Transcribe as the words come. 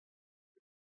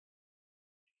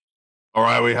All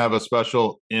right, we have a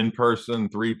special in-person,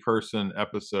 three-person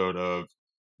episode of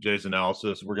Jay's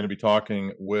Analysis. We're going to be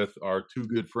talking with our two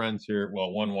good friends here,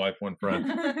 well, one wife, one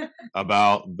friend,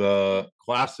 about the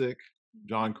classic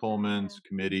John Coleman's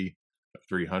Committee of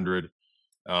 300.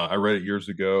 I read it years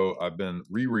ago. I've been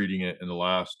rereading it in the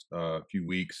last few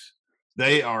weeks.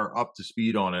 They are up to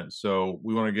speed on it, so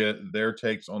we want to get their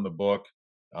takes on the book.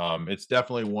 It's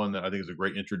definitely one that I think is a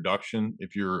great introduction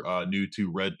if you're new to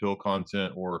red pill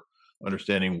content or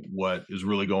understanding what is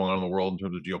really going on in the world in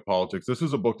terms of geopolitics. This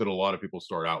is a book that a lot of people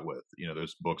start out with. You know,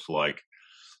 there's books like,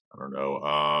 I don't know,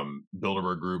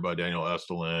 Bilderberg Group by Daniel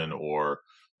Estulin or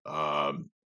um,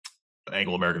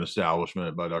 Anglo-American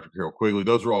Establishment by Dr. Carol Quigley.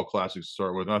 Those are all classics to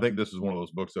start with. And I think this is one of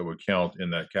those books that would count in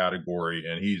that category.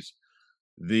 And he's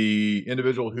the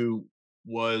individual who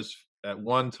was at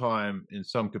one time in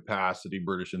some capacity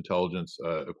British intelligence,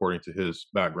 according to his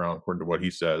background, according to what he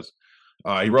says.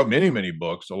 He wrote many, many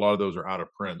books. A lot of those are out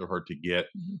of print. They're hard to get.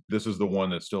 This is the one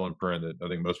that's still in print that I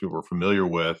think most people are familiar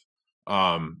with.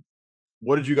 Um,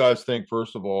 what did you guys think,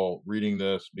 first of all, reading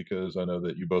this? Because I know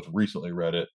that you both recently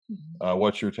read it.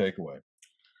 What's your takeaway?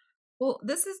 Well,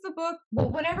 this is the book. Well,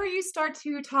 whenever you start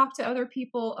to talk to other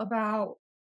people about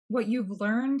what you've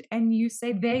learned and you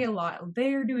say they a lot,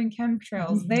 they're doing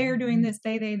chemtrails, they're doing this,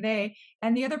 they,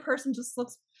 and the other person just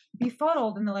looks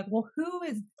befuddled and they're like, well, who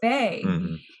is they?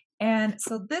 Mhm. And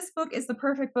so this book is the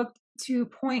perfect book to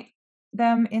point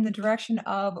them in the direction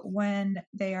of when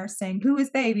they are saying, who is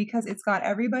they? Because it's got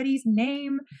everybody's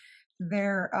name,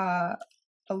 their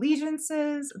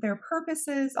allegiances, their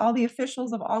purposes, all the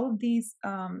officials of all of these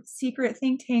secret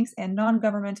think tanks and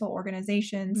non-governmental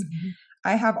organizations.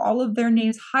 I have all of their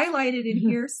names highlighted in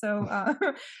here. So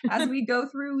as we go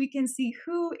through, we can see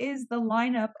who is the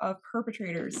lineup of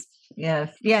perpetrators.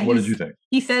 Yes. Yeah. What did you think?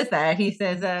 He says that. He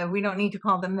says we don't need to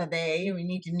call them the they. We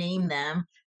need to name them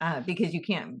because you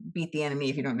can't beat the enemy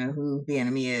if you don't know who the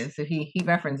enemy is. So he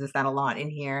references that a lot in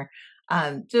here.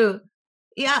 So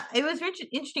yeah, it was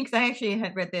interesting because I actually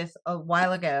had read this a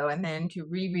while ago, and then to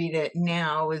reread it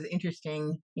now was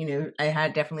interesting. You know, I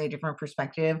had definitely a different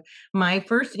perspective. My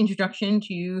first introduction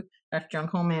to Dr. John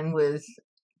Coleman was,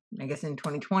 I guess, in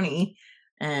 2020,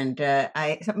 and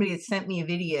somebody had sent me a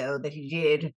video that he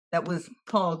did that was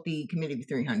called the Committee of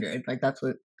 300. Like that's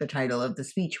what the title of the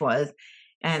speech was,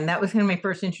 and that was kind of my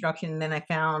first introduction. And then I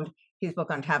found his book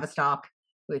on Tavistock,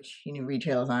 which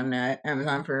retails on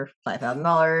Amazon for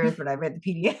 $5,000. But I read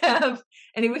the PDF,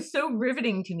 and it was so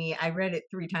riveting to me. I read it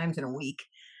 3 times in a week,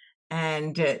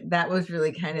 and that was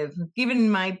really kind of, given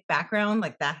my background,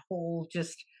 like that whole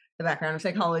just the background of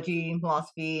psychology and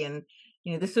philosophy, and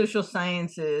the social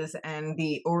sciences and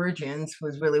the origins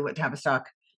was really what Tavistock,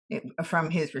 from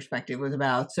his perspective, was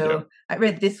about. So Yeah. I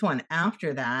read this one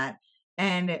after that,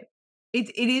 and it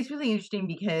is really interesting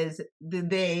because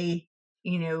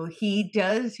he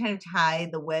does kind of tie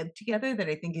the web together that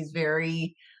I think is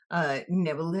very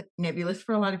nebulous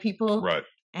for a lot of people. Right.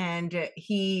 And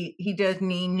he does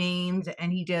name names,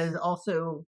 and he does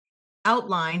also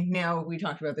outline. Now, we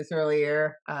talked about this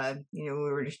earlier, we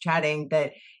were just chatting,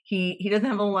 that he doesn't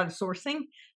have a lot of sourcing.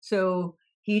 So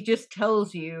he just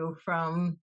tells you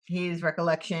from his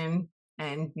recollection,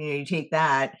 and you take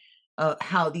that,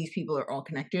 how these people are all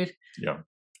connected. Yeah.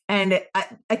 And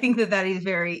I think that is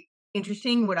very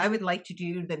interesting. What I would like to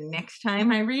do the next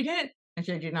time I read it, which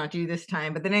I did not do this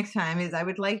time, but the next time, is I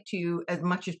would like to, as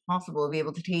much as possible, be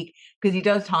able to take, because he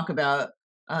does talk about,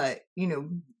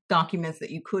 documents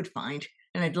that you could find,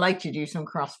 and I'd like to do some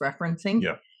cross-referencing.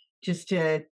 Yeah. Just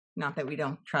to, not that we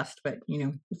don't trust, but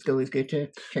it's always good to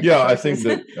check. Yeah, I think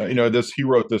that he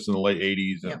wrote this in the late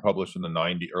 80s and Yeah. published in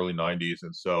the early 90s,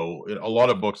 and so a lot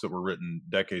of books that were written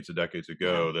decades and decades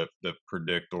ago that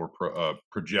predict or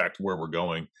project where we're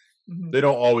going, they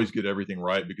don't always get everything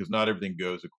right, because not everything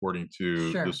goes according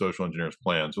to Sure. the social engineer's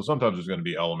plan. So sometimes there's going to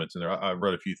be elements in there. I've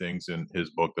read a few things in his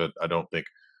book that I don't think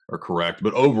are correct,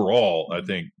 but overall, I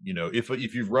think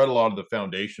if you've read a lot of the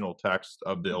foundational text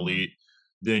of the elite,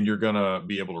 then you're going to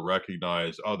be able to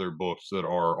recognize other books that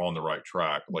are on the right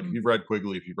track. Like if you've read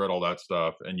Quigley, if you've read all that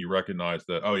stuff, and you recognize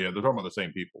that, oh yeah, they're talking about the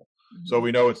same people. So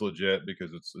we know it's legit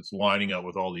because it's lining up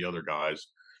with all the other guys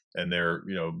and their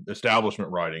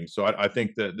establishment writing. So I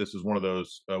think that this is one of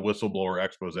those whistleblower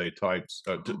expose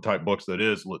type books that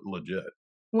is legit.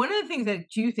 One of the things that I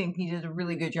do think he does a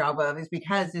really good job of, is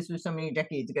because this was so many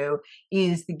decades ago,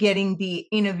 is getting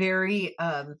in a very,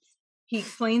 he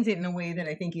explains it in a way that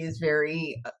I think is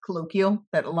very colloquial,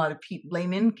 that a lot of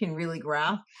laymen can really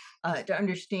grasp, to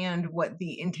understand what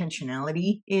the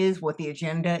intentionality is, what the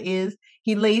agenda is.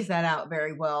 He lays that out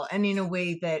very well, and in a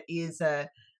way that is, I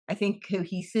think,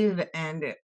 cohesive and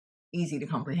easy to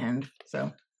comprehend.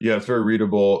 So Yeah, it's very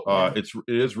readable. Yeah. It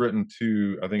is written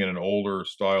to, I think, in an older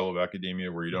style of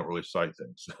academia where you don't really cite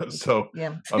things. So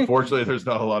yeah, unfortunately, there's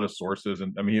not a lot of sources.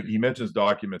 And I mean, he mentions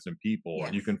documents and people,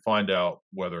 and you yes, can find out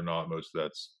whether or not most of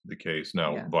that's the case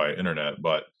now yeah, via internet,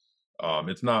 but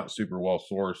it's not super well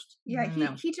sourced. Yeah,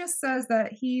 no, he just says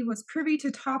that he was privy to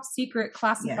top secret yes,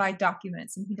 classified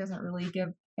documents, and he doesn't really give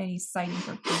any citing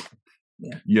for proof.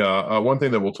 yeah, Yeah, one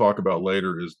thing that we'll talk about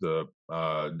later is the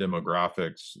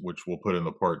demographics, which we'll put in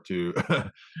the part two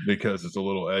because it's a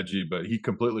little edgy. But he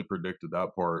completely predicted that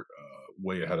part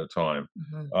way ahead of time.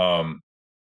 mhm, Um,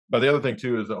 but the other thing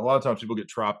too is that a lot of times people get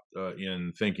trapped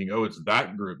in thinking, "Oh, it's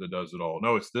that group that does it all."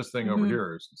 No, it's this thing over mhm,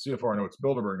 here. It's CFR. No, it's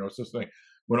Bilderberg. No, it's this thing.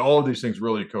 When all of these things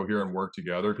really cohere and work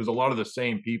together, because a lot of the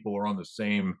same people are on the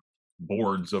same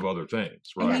boards of other things,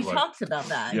 and right? he Like, talks about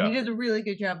that. He yeah, does a really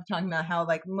good job of talking about how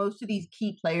like most of these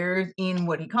key players in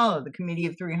what he calls the Committee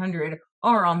of 300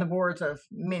 are on the boards of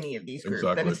many of these groups.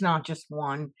 That exactly. it's not just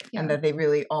one, and Yeah. that they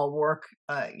really all work,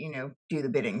 do the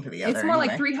bidding for the other. It's more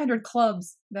like anyway. 300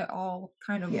 clubs that all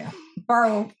kind of Yeah.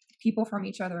 borrow people from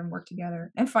each other and work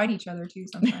together and fight each other too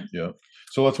sometimes. Yeah.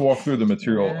 So let's walk through the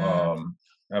material. Yeah.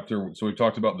 So we've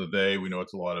talked about the they. We know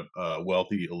it's a lot of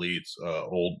wealthy elites,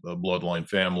 old bloodline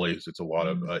families. It's a lot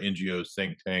of Mhm. NGOs,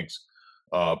 think tanks,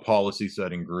 policy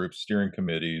setting groups, steering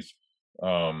committees.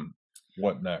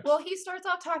 What next? Well, he starts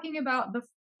off talking about the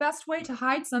best way to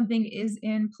hide something is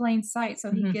in plain sight.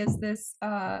 So he Mhm. gives this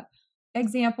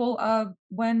example of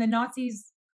when the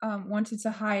Nazis wanted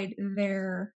to hide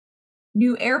their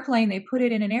new airplane, they put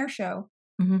it in an air show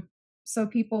Mhm. so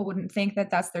people wouldn't think that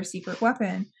that's their secret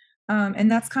weapon.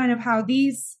 And that's kind of how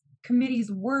these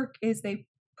committees work: is they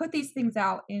put these things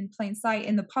out in plain sight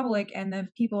in the public, and then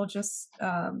people just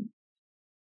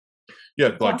Yeah,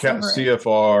 like gloss over it.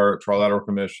 CFR, Trilateral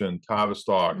Commission,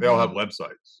 Tavistock, they all have Mhm.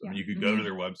 websites. I Yeah. mean, you could go to Mhm.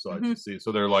 their websites Mhm. to see.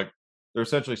 So they're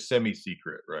essentially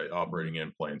semi-secret, right? Operating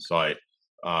in plain sight.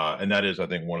 And that is, I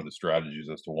think, one of the strategies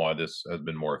as to why this has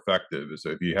been more effective is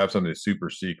if you have something that's super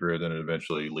secret, then it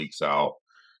eventually leaks out.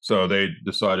 So they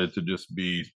decided to just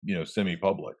be,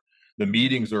 semi-public. The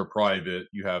meetings are private.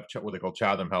 You have what they call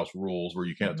Chatham House rules, where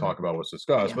you can't Mhm. talk about what's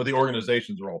discussed, Yeah. but the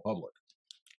organizations are all public.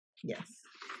 Yes.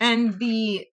 And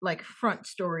the like front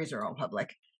stories are all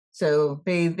public. So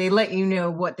they let you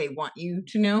know what they want you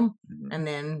to know, Mhm. and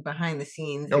then behind the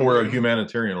scenes And we're a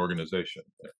humanitarian organization.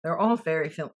 they're all very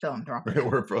philanthropic.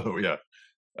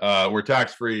 We're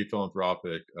tax free,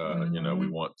 philanthropic. We Mhm.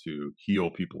 want to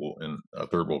heal people in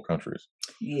third world countries.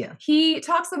 Yeah. He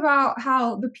talks about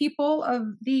how the people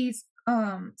of these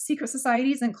secret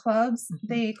societies and clubs, Mhm.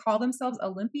 they call themselves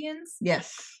Olympians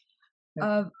Yes.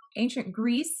 of ancient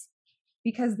Greece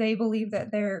because they believe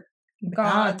that they're The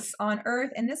gods on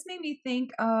earth. And this made me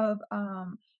think of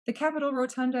the Capitol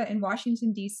Rotunda in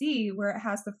Washington, D.C., where it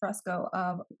has the fresco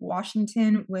of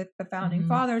Washington with the founding Mhm.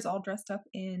 fathers all dressed up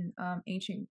in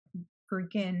ancient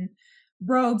Greek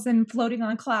robes and floating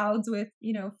on clouds with,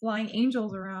 flying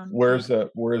angels around. Where is that?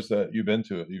 Where is that? You've been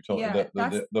to it. You told Yeah,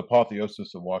 that the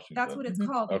apotheosis of that's Washington. what it's Mhm.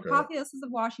 called. The Okay. Apotheosis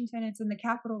of Washington. It's in the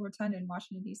Capitol Rotunda in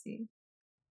Washington, D.C.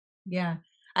 Yeah.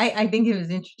 I think it was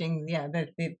interesting, yeah,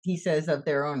 that he says of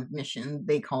their own mission,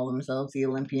 they call themselves the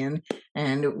Olympian.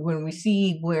 And when we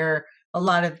see where a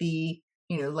lot of the,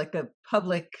 like the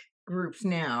public groups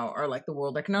now are like the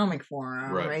World Economic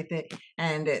Forum, Right. right?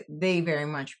 And they very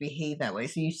much behave that way.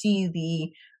 So you see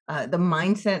the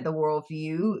mindset, the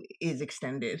worldview is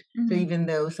extended. So Mhm. even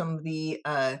though some of the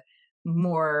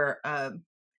more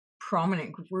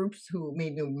prominent groups who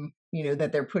maybe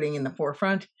that they're putting in the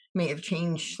forefront may have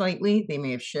changed slightly, they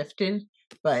may have shifted,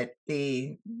 but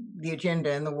the agenda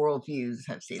and the worldviews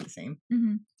have stayed the same.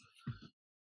 Mhm.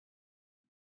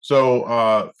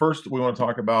 So first, we want to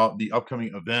talk about the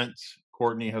upcoming event.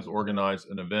 Courtney has organized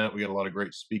an event. We got a lot of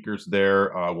great speakers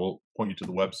there. We'll point you to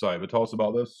the website. But tell us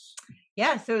about this.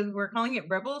 Yeah, so we're calling it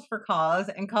Rebels for Cause,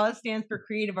 and Cause stands for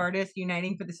Creative Artists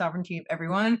Uniting for the Sovereignty of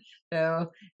Everyone.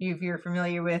 So if you're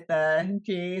familiar with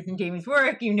Jay's and Jamie's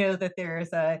work, you know that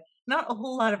there's not a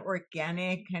whole lot of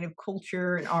organic kind of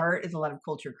culture and art. Is a lot of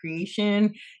culture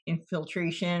creation,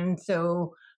 infiltration.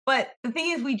 So, but the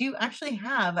thing is, we do actually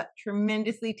have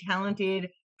tremendously talented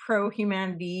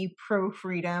pro-humanity,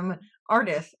 pro-freedom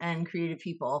artists and creative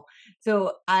people.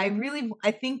 So I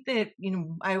think that,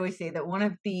 I always say that one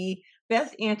of the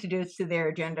best antidotes to their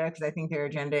agenda, because I think their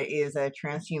agenda is a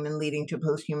transhuman leading to a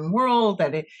post-human world,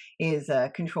 that it is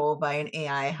controlled by an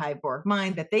AI high-borg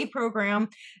mind that they program.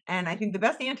 And I think the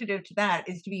best antidote to that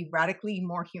is to be radically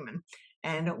more human.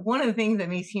 And one of the things that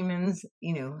makes humans,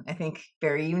 I think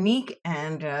very unique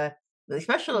and really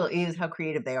special is how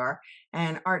creative they are.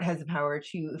 And art has the power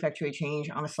to effectuate change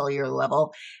on a cellular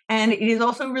level. And it is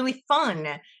also really fun.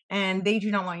 And they do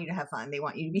not want you to have fun. They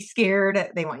want you to be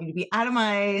scared. They want you to be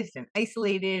atomized and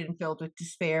isolated and filled with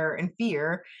despair and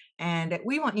fear. And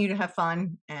we want you to have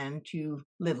fun and to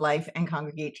live life and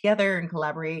congregate together and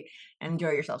collaborate and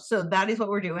enjoy yourself. So that is what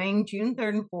we're doing June 3rd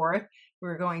and 4th.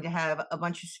 We're going to have a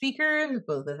bunch of speakers.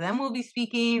 Both of them will be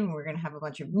speaking. We're going to have a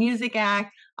bunch of music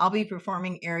acts. I'll be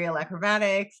performing aerial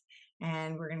acrobatics,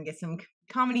 and we're going to get some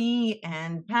comedy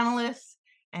and panelists.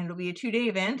 And it'll be a 2-day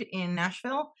event in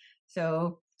Nashville.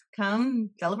 So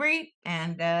come celebrate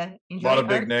and enjoy. A lot of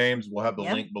big art. names. We'll have the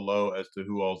Yep. link below as to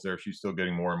who all's there. She's still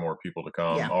getting more and more people to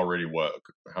come. Yeah. Already, what?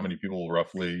 How many people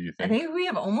roughly you I think? think we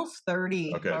have almost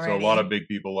 30. Okay, so a already. lot of big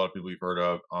people, a lot of people you've heard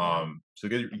of. Yeah. So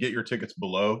get your tickets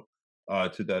below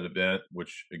to that event,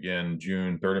 which again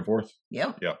June 3rd and 4th.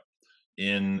 Yep. Yeah,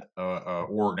 in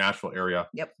or Nashville area.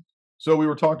 Yep. So we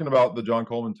were talking about the John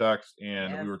Coleman text,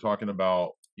 and Yes. we were talking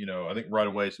about, I think right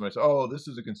away somebody said, "Oh, this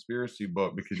is a conspiracy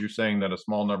book because you're saying that a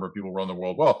small number of people run the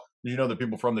world." Well, you know that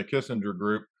people from the Kissinger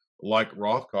group, like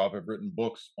Rothkopf, have written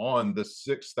books on the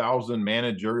 6,000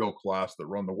 managerial class that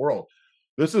run the world.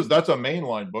 That's a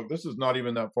mainline book. This is not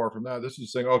even that far from that. This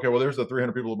is saying, okay, well, there's the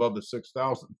 300 people above the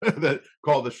 6,000 that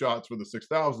call the shots for the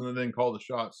 6,000, and then call the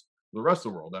shots for the rest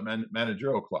of the world, that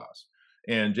managerial class.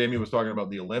 And Jamie was talking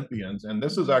about the Olympians, and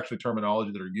this is actually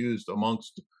terminology that are used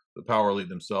amongst the power elite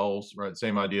themselves, right?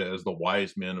 Same idea as the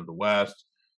wise men of the West.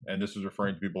 And this is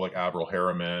referring to people like Averell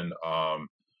Harriman,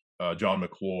 John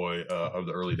McCloy of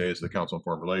the early days of the Council on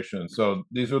Foreign Relations. So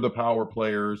these are the power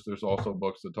players. There's also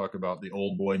books that talk about the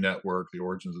Old Boy Network, the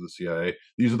origins of the CIA.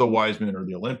 These are the wise men or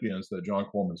the Olympians that John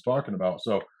Coleman's talking about.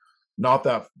 So not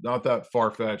that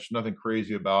far-fetched, nothing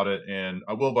crazy about it. And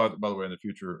I will, by the way, in the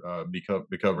future be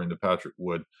covering the Patrick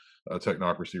Wood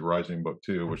Technocracy Rising book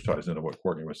too, which ties into what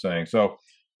Courtney was saying. So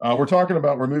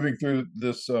we're moving through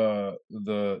this,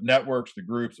 the networks, the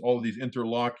groups, all of these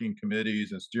interlocking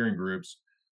committees and steering groups.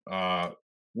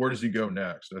 Where does he go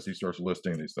next as he starts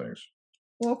listing these things?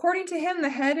 Well, according to him, the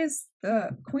head is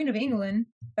the Queen of England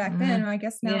back then. I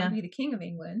guess now it would be the King of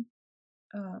England.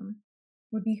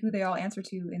 Would be who they all answer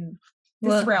to in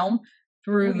this realm.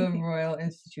 Through the Royal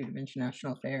Institute of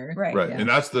International Affairs. Right. Right. Yeah. And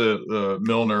that's the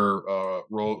Milner,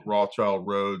 Rothschild,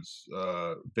 Rhodes,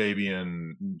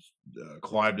 Fabian,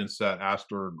 Cliveden-Sett,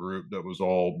 Astor group that was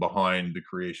all behind the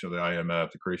creation of the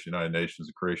IMF, the creation of the United Nations,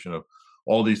 the creation of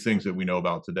all these things that we know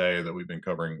about today that we've been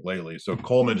covering lately. So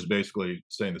Coleman is basically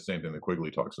saying the same thing that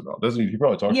Quigley talks about, doesn't he? He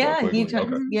probably talks about Quigley.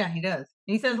 Okay. Yeah, he does.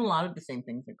 He says a lot of the same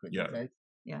things that Quigley says.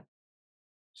 Yeah.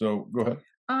 So go ahead.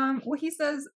 Well, he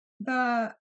says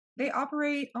they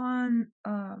operate on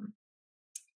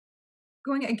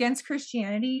going against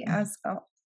Christianity as a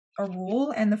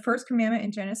rule, and the first commandment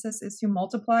in Genesis is to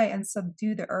multiply and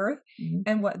subdue the earth.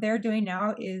 And what they're doing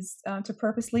now is to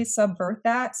purposely subvert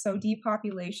that, so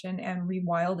depopulation and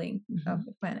rewilding of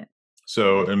the planet.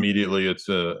 So immediately it's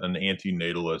an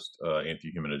anti-natalist,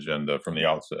 anti-human agenda from the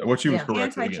outset, which he was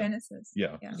correct. Anti-Genesis.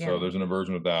 Yeah. So there's an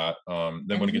aversion of that.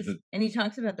 Then when he gets to, and he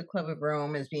talks about the Club of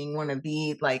Rome as being one of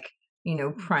the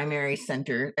primary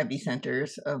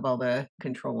epicenters of all the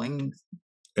controlling.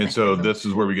 And so this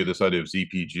is where we get this idea of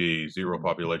ZPG, zero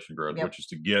population growth, which is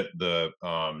to get the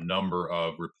number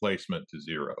of replacement to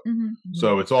zero.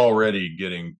 So it's already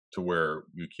getting to where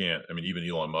you can't, I mean, even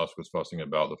Elon Musk was fussing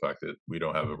about the fact that we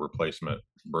don't have a replacement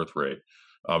birth rate.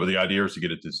 But the idea is to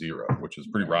get it to zero, which is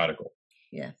pretty radical.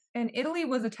 Yeah. And Italy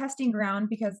was a testing ground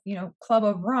because, Club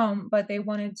of Rome, but they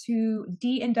wanted to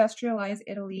deindustrialize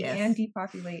Italy and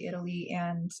depopulate Italy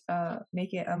and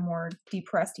make it a more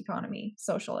depressed economy,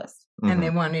 socialist. And they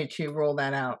wanted to roll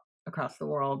that out across the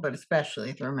world, but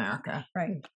especially through America.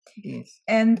 Right. Yes.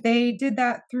 And they did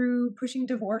that through pushing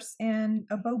divorce and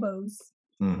abobos.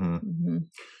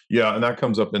 Yeah, and that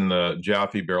comes up in the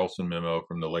Jaffe-Barrelson memo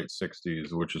from the late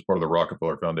 60s, which is part of the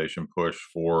Rockefeller Foundation push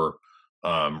for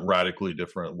radically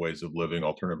different ways of living,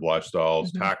 alternative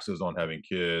lifestyles, taxes on having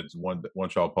kids, one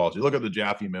child policy. Look at the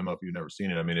Jaffe memo if you've never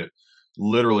seen it. I mean, it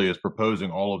literally is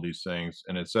proposing all of these things,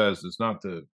 and it says it's not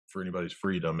for anybody's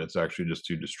freedom. It's actually just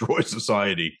to destroy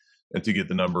society and to get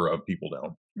the number of people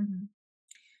down.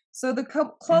 So the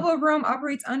Club of Rome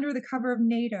operates under the cover of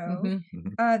NATO.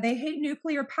 They hate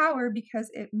nuclear power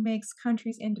because it makes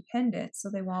countries independent,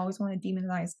 so they will always want to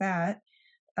demonize that.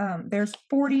 There's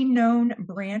 40 known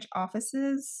branch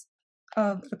offices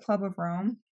of the Club of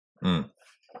Rome.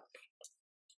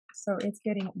 So it's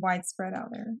getting widespread out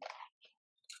there.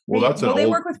 Well, they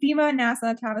work with FEMA,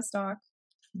 NASA, Tavistock,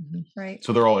 right?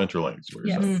 So they're all interlinked.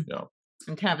 Yeah.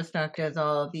 And Tavistock does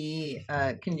all the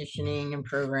conditioning and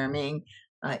programming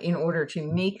in order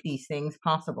to make these things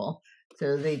possible.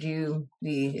 So they do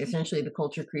essentially the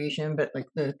culture creation, but like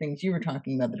the things you were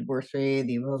talking about, the divorce rate,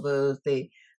 the Avovos,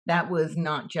 that was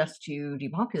not just to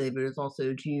depopulate, but it was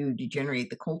also to degenerate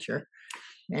the culture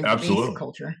and debase the Absolutely.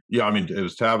 culture. Yeah, I mean, it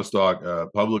was Tavistock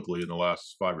publicly in the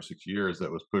last 5 or 6 years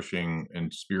that was pushing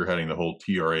and spearheading the whole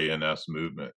TRANS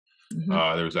movement. Hmm.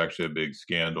 There was actually a big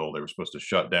scandal. They were supposed to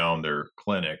shut down their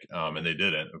clinic, and they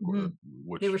didn't. Hmm.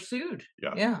 Which, They were sued.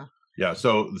 yeah, Yeah. yeah.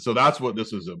 So that's what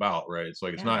this is about, right? It's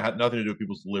like it's Yeah. not had nothing to do with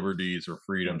people's liberties or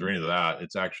freedoms or any of that.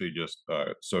 It's actually just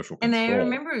social And I control.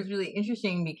 remember it was really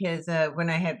interesting because when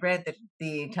I had read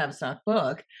the Tavistock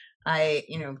book, I,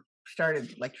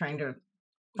 started like trying to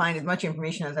find as much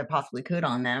information as I possibly could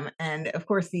on them. And of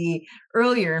course, the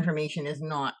earlier information is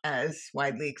not as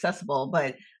widely accessible,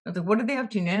 but I was like, what are they up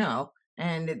to now?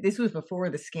 And this was before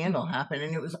the scandal happened.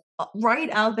 And it was right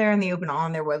out there in the open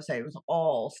on their website. It was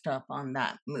all stuff on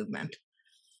that movement.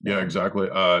 Yeah, So, exactly.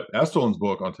 Estelin's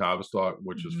book on Tavistock,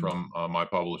 which is mhm, from my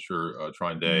publisher,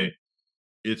 Trine mhm, Day,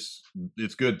 it's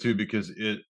it's good too because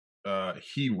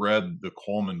he read the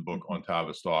Coleman book mhm, on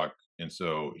Tavistock, and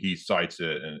so he cites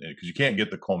it, and because you can't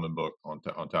get the Coleman book on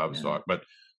yeah. Tavistock, but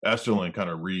Esterlin kind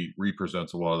of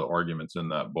represents a lot of the arguments in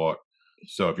that book.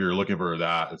 So if you're looking for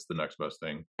that, it's the next best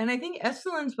thing. And I think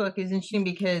Estelin's book is interesting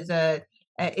because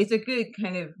it's a good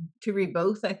kind of to read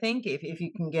both, I think, if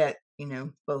you can get,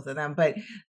 both of them. But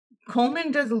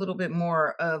Coleman does a little bit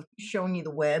more of showing you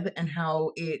the web and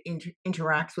how it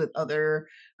interacts with other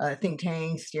think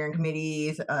tanks, steering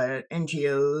committees,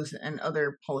 NGOs, and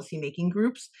other policymaking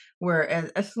groups.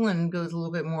 Whereas Esselin goes a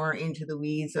little bit more into the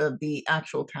weeds of the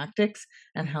actual tactics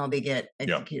and how they get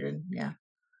Yeah. executed. Yeah.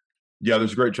 Yeah,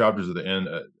 there's great chapters at the end.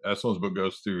 Eslin's book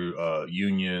goes through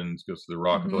unions, goes through the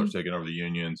Rockefellers Hmm. taking over the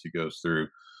unions. He goes through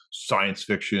science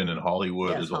fiction and Hollywood.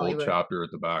 Yes, There's a whole Hollywood. chapter at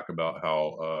the back about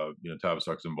how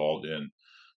Tavistock's involved in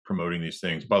promoting these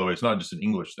things. By the way, it's not just an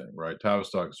English thing, right?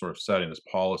 Tavistock is sort of setting this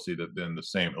policy that then the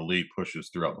same elite pushes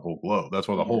throughout the whole globe. That's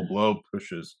why the Yeah. whole globe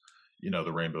pushes,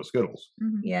 the rainbow skittles.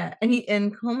 Mhm. Yeah,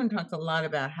 and Coleman talks a lot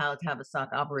about how Tavistock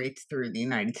operates through the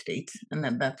United States, and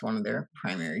that's one of their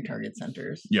primary target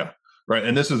centers. Yeah. Right.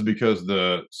 And this is because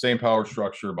the same power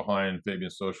structure behind Fabian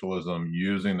socialism,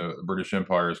 using the British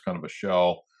Empire as kind of a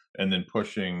shell, and then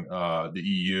pushing the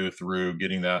EU through,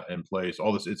 getting that in place.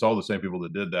 All this, it's all the same people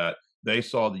that did that. They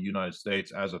saw the United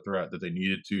States as a threat that they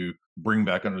needed to bring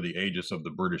back under the aegis of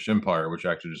the British Empire, which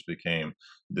actually just became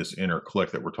this inner clique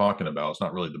that we're talking about. It's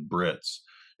not really the Brits,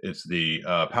 it's the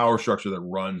power structure that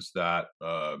runs that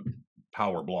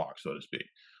power block, so to speak,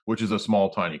 which is a small,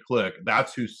 tiny clique.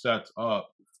 That's who sets up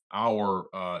our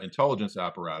intelligence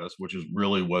apparatus, which is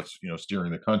really what's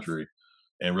steering the country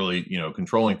and really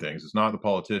controlling things. It's not the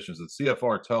politicians. The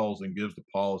CFR tells and gives the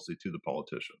policy to the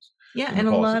politicians. Yeah, And the and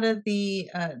a policy,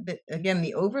 lot of again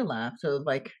the overlap. So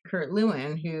like Kurt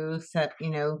Lewin, who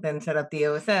then set up the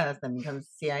OSS, then becomes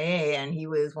CIA, and he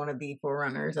was one of the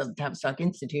forerunners of the Tavistock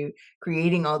Institute,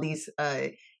 creating all these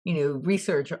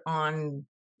research on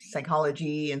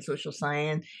psychology and social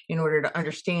science in order to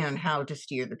understand how to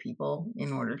steer the people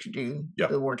in order to do yeah.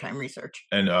 the wartime research.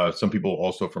 And some people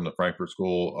also from the Frankfurt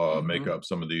School make Mhm. up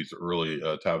some of these early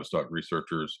Tavistock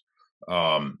researchers.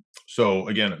 So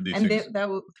again, these And things.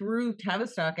 through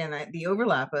Tavistock and the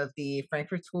overlap of the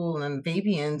Frankfurt School and the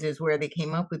Fabians is where they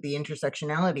came up with the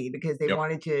intersectionality because they Yep.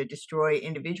 wanted to destroy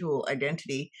individual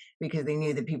identity because they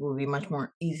knew that people would be much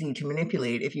more easy to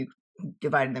manipulate if you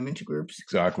divided them into groups.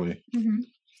 Exactly. Mhm.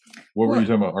 What were Well, you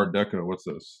talking about? Art Deco. What's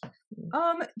this?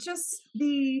 just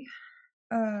the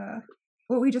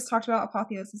what we just talked about,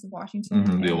 apotheosis of Washington,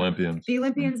 The and Olympians. the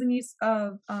Olympians and use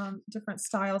of different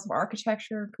styles of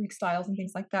architecture, Greek styles and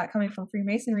things like that coming from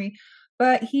Freemasonry.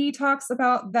 But he talks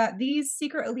about that these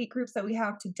secret elite groups that we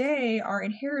have today are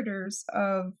inheritors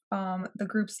of the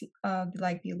groups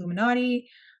like the Illuminati,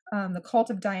 the cult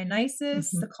of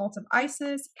Dionysus, Mhm. the cult of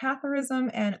Isis, Catharism,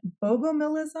 and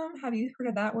Bogomilism. Have you heard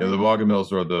of that Yeah, word? the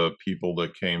Bogomils are the people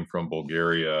that came from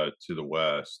Bulgaria to the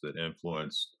West that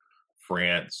influenced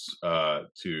France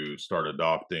to start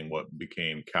adopting what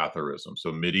became Catharism.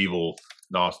 So medieval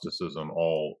Gnosticism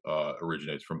all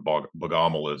originates from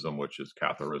Bogomilism, which is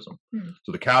Catharism. Hmm.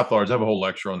 So the Cathars, I have a whole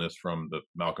lecture on this from the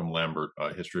Malcolm Lambert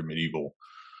History of Medieval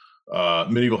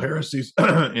heresies,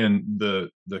 and the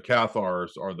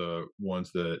Cathars are the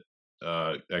ones that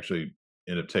actually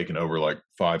end up taking over like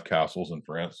 5 castles in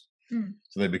France. Hmm.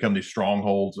 So they become these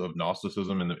strongholds of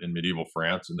Gnosticism in medieval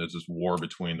France, and there's this war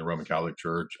between the Roman Catholic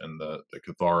Church and the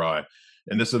Cathari,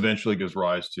 and this eventually gives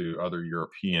rise to other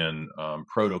European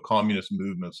proto-communist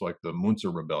movements like the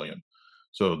Munster Rebellion.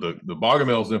 So the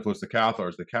Bogomils influence the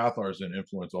Cathars then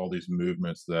influence all these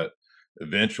movements that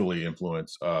eventually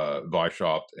influence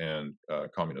Weishaupt and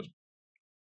communism.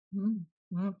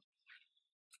 Well,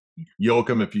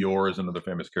 Joachim Fior is another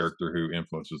famous character who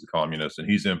influences the communists, and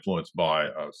he's influenced by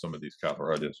some of these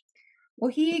Catholic ideas. Well,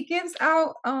 he gives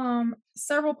out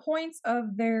several points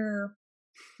of their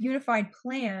unified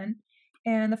plan,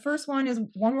 and the first one is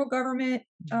one world government,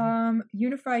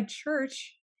 unified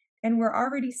church, and we're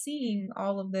already seeing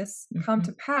all of this come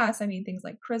to pass. I mean, things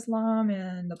like Chrislam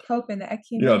and the Pope and the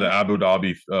Yeah, the Ecumene. Abu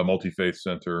Dhabi Multi-Faith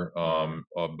Center, all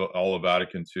of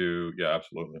Vatican II. Yeah,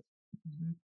 absolutely.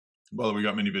 By the way, we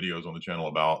got many videos on the channel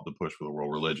about the push for the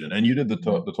world religion, and you did the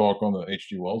talk on the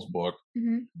H.G. Wells book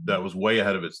that was way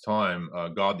ahead of its time,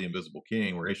 God the Invisible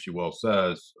King, where H.G. Wells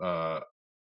says, I'm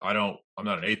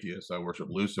not an atheist. I worship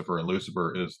Lucifer, and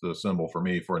Lucifer is the symbol for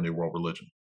me for a new world religion.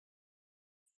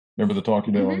 Remember the talk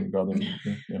you did on God the Invisible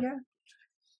King? Yeah.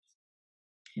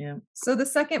 Yeah. So the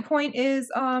second point is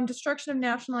destruction of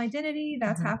national identity.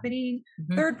 That's happening.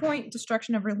 Third point,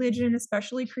 destruction of religion,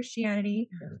 especially Christianity.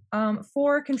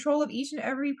 4, control of each and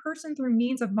every person through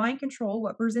means of mind control,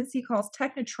 what Brzezinski calls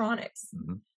technotronics.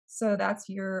 So that's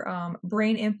your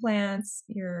brain implants,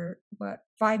 your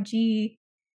 5G.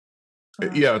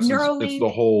 Yeah, it's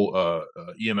the whole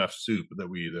EMF soup that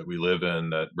we live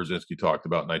in that Brzezinski talked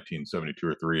about in 1972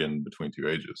 or 3 in Between Two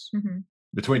Ages.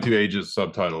 Between Two Ages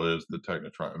subtitle is the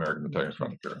American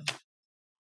Technotronic Era.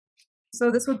 So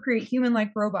this would create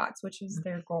human-like robots, which is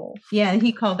their goal. Yeah,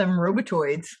 he called them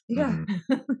robotoids. Yeah.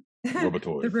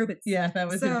 Robotoids. The robots. Yeah, that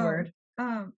was his word.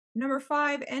 Number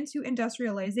 5, end to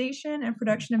industrialization and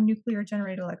production of nuclear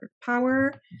generated electric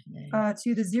power,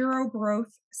 to the zero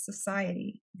growth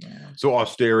society. So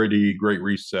austerity, Great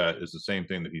Reset is the same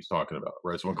thing that he's talking about,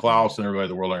 right? So when Klaus and everybody in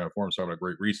the World Economic Forum is talking about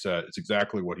Great Reset, it's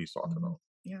exactly what he's talking about.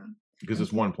 Yeah. Because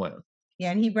it's one plan. Yeah,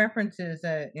 and he references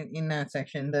in that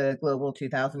section the Global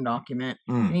 2000 document,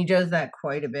 and he does that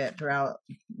quite a bit throughout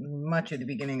much of the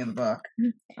beginning of the book.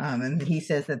 And he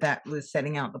says that was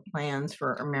setting out the plans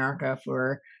for America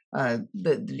for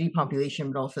the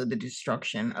depopulation, but also the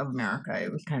destruction of America.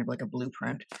 It was kind of like a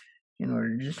blueprint in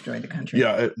order to destroy the country.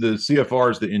 Yeah, the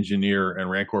CFR is the engineer and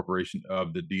Rand Corporation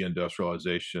of the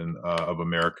deindustrialization of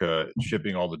America,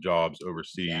 shipping all the jobs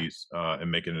overseas and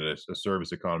making it a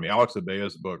service economy. Alex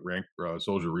Abea's book,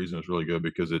 Soldier Reason, is really good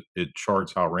because it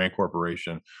charts how Rand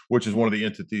Corporation, which is one of the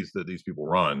entities that these people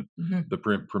run, the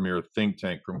premier think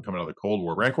tank from coming out of the Cold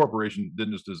War. Rand Corporation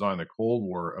didn't just design the Cold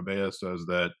War. Abea says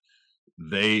that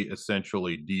they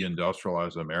essentially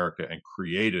deindustrialized America and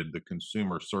created the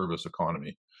consumer service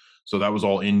economy. So that was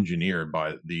all engineered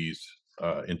by these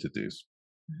entities.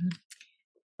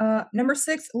 Number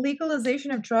 6, legalization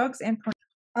of drugs and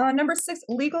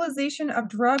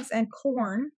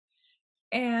corn.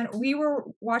 And we were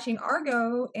watching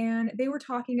Argo, and they were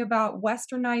talking about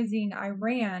westernizing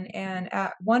Iran. And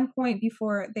at one point,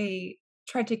 before they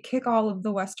tried to kick all of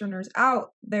the Westerners out,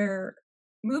 their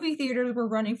movie theaters were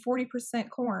running 40%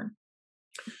 corn.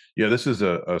 Yeah, this is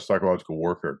a psychological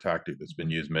warfare tactic that's been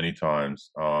used many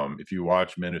times. If you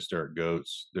watch Men Who Stare at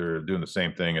Goats, they're doing the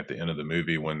same thing at the end of the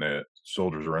movie when the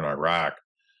soldiers are in Iraq.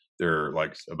 They're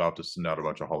like about to send out a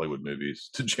bunch of Hollywood movies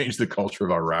to change the culture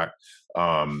of Iraq.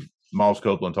 Miles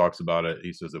Copeland talks about it.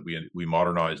 He says that we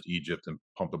modernized Egypt and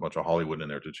pumped a bunch of Hollywood in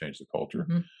there to change the culture.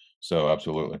 So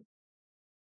absolutely.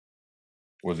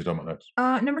 What is he talking about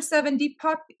next? Number 7,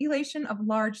 depopulation of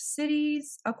large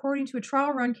cities, according to a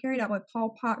trial run carried out by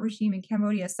Pol Pot regime in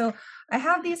Cambodia. So I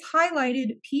have these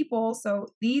highlighted people. So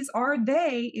these are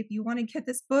they, if you want to get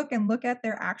this book and look at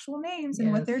their actual names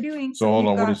and what they're doing. So hold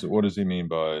on, what does he mean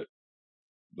by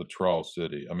the trial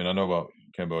city? I mean, I know about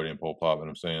Cambodia and Pol Pot, but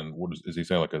I'm saying, is he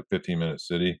saying like a 15-minute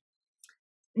city?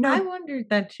 No, I wondered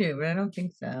that too, but I don't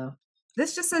think so.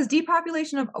 This just says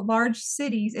depopulation of large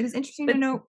cities. It is interesting to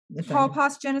note Pol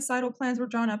Pot's genocidal plans were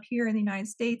drawn up here in the United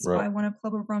States by one of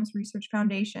Club of Rome's Research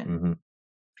Foundation.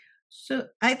 So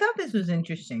I thought this was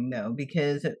interesting, though,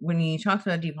 because when he talks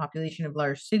about depopulation of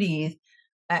large cities,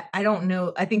 I don't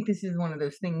know. I think this is one of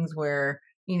those things where,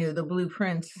 the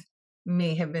blueprints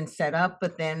may have been set up,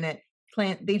 but then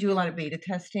they do a lot of beta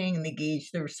testing and they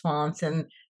gauge the response and,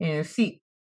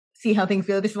 see how things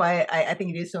go. This is why I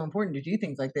think it is so important to do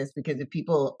things like this, because if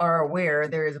people are aware,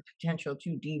 there is a potential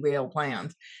to derail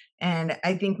plans. And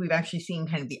I think we've actually seen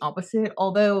kind of the opposite,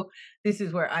 although this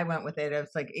is where I went with it. I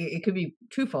was like, it could be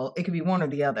twofold. It could be one or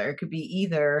the other. It could be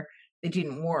either it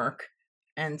didn't work,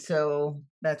 and so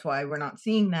that's why we're not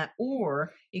seeing that,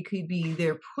 or it could be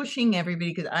they're pushing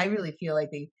everybody, because I really feel like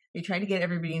they try to get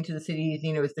everybody into the cities.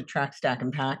 It's the track, stack,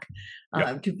 and pack.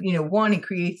 Yeah. One, it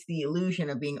creates the illusion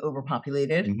of being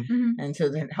overpopulated, Mhm. and so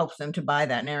that helps them to buy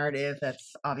that narrative.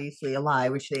 That's obviously a lie,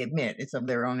 which they admit it's of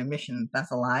their own admission.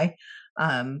 That's a lie.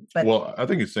 But Well, I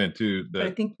think he's saying too but I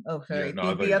that think, oh, yeah, sorry. no, I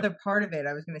thought The you other part of it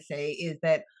I was going to say is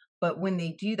that, but when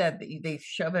they do that, they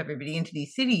shove everybody into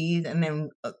these cities, and then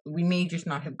we may just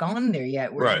not have gone there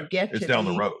yet. Where right. you get It's to down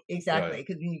the road. exactly, Right.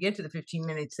 because when you get to the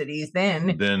 15-minute cities,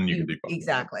 then Then you can depopulate.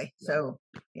 exactly.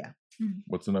 Yeah. So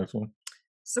What's the next one?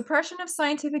 Suppression of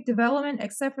scientific development,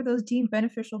 except for those deemed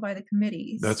beneficial by the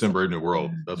committees. That's in Brave New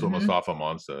World. That's what Mhm. Mustafa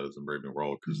Mon says in Brave New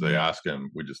World, because they Mhm. ask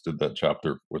him. We just did that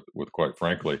chapter with quite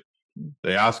frankly. Mm.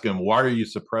 They ask him, "Why are you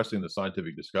suppressing the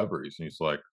scientific discoveries?" And he's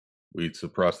like, "We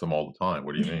suppress them all the time.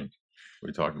 What do you mean? What are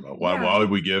you talking about? Why Yeah. would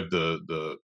we give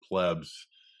the plebs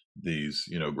these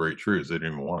great truths? They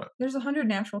didn't even want it." There's 100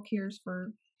 natural cures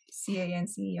for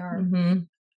CANCER, Mhm.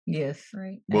 Yes.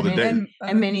 right? Well, And, the then- day,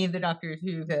 and many of the doctors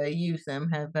who've used them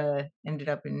have ended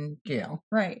up in jail.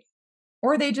 right.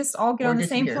 Or they just all get Or on the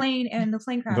same disappear. plane and the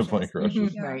plane the crashes. plane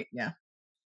crashes. Yeah. Right. Yeah.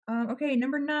 Okay,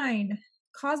 number 9.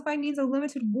 Caused by means of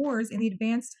limited wars in the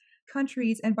advanced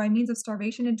countries and by means of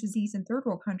starvation and disease in third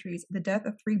world countries, the death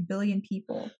of 3 billion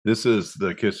people. This is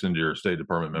the Kissinger State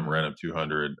Department Memorandum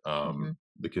 200, Mhm.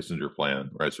 the Kissinger plan,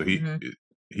 right? So Mhm.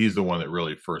 he's the one that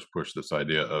really first pushed this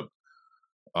idea of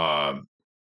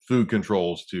food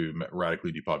controls to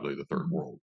radically depopulate the third Mhm.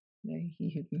 world. Yeah, he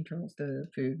who controls the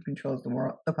food controls the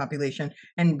world, the population,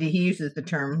 and he uses the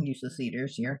term useless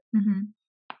eaters here.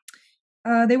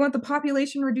 They want the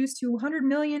population reduced to 100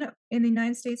 million in the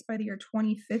United States by the year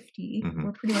 2050. Mhm.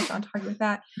 We're pretty much on target with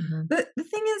that. Mhm. The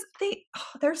thing is,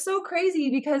 they're so crazy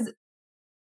because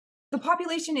the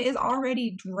population is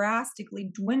already drastically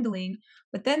dwindling,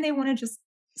 but then they want to just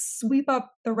sweep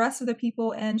up the rest of the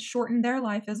people and shorten their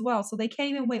life as well. So they can't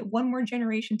even wait one more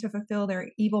generation to fulfill their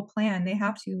evil plan. They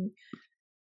have to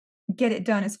get it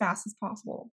done as fast as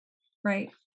possible, right?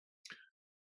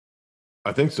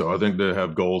 I think so. I think they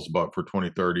have goals about for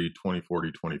 2030,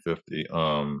 2040, 2050.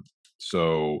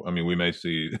 So, I mean, we may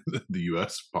see the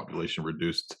U.S. population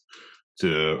reduced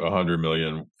to 100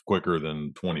 million quicker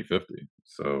than 2050.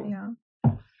 So,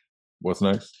 Yeah. what's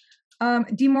next?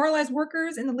 Demoralize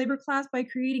workers in the labor class by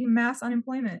creating mass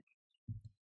unemployment.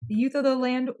 The youth of the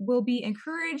land will be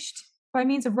encouraged by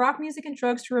means of rock music and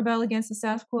drugs to rebel against the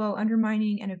status quo,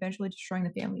 undermining and eventually destroying the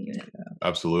family unit.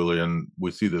 Absolutely. And we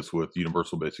see this with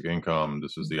universal basic income.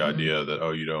 This is the Mhm. idea that,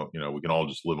 oh, you don't, we can all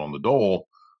just live on the dole.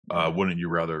 Wouldn't you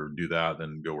rather do that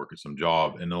than go work at some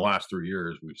job? In the last 3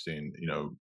 years, we've seen,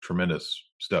 tremendous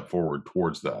step forward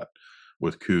towards that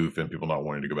with COOF and people not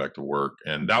wanting to go back to work.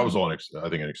 And that was all, I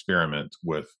think, an experiment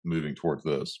with moving towards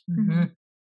this. Mhm.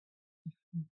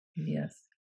 Yes.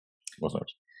 What's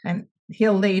next? And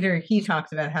he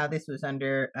talks about how this was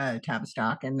under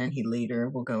Tavistock, and then he later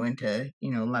will go into a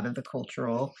lot of the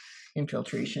cultural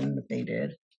infiltration that they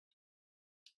did.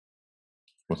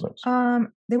 What's next?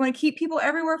 They want to keep people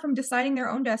everywhere from deciding their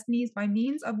own destinies by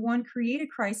means of one created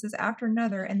crisis after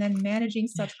another and then managing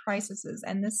such crises.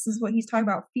 And this is what he's talking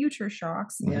about, future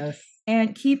shocks. Yes.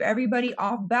 And keep everybody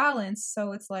off balance.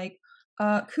 So it's like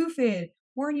COVID,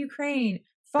 war in Ukraine,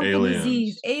 fungal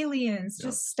disease, aliens, Yeah.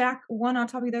 just stack one on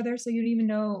top of the other so you don't even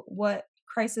know what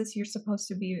crisis you're supposed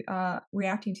to be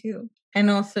reacting to. And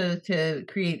also to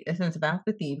create a sense of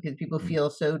apathy because people Mhm. feel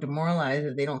so demoralized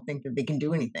that they don't think that they can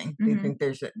do anything. They Mhm.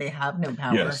 think they have no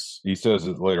power. Yes, he says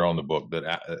it later on in the book that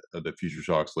the future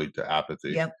shocks lead to apathy.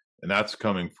 Yep. And that's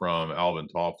coming from Alvin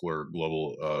Toffler,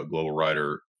 global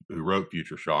writer who wrote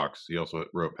Future Shocks. He also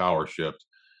wrote Power Shift.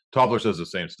 Toffler says the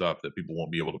same stuff, that people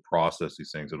won't be able to process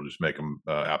these things. It'll just make them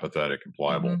apathetic and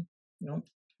pliable. Mhm. Nope.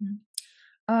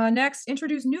 Next,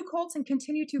 introduce new cults and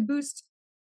continue to boost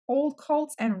old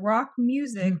cults and rock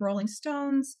music. Rolling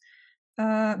Stones,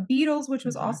 Beatles, which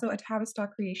was also a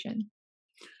Tavistock creation.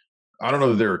 I don't know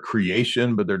that they're a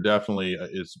creation, but they're definitely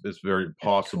it's very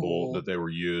possible tool. that they were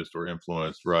used or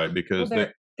influenced, right? Because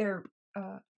their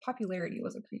popularity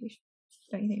was a creation.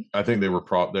 Don't you think? I think they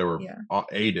were Yeah.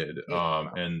 aided,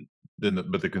 and then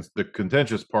the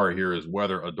contentious part here is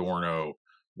whether Adorno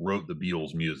wrote the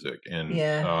Beatles' music, and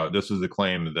Yeah. this is the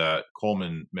claim that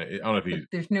Coleman made. I don't know if he. But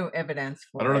there's no evidence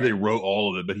for I don't know if it. they wrote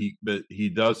all of it, but he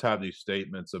does have these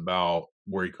statements about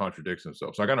where he contradicts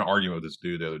himself. So I got an argument with this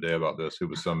dude the other day about this, who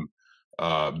was some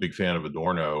big fan of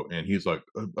Adorno, and he's like,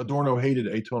 Adorno hated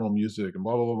atonal music and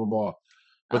blah blah blah blah blah.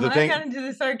 But the I thing, got into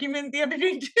this argument the other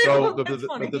day too. so That's but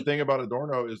funny. the thing about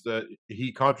Adorno is that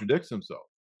he contradicts himself.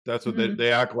 That's what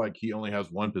they act like he only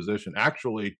has one position.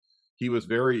 Actually, he was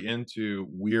very into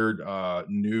weird,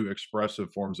 new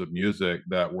expressive forms of music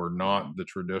that were not the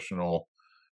traditional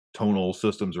tonal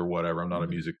systems or whatever. I'm not a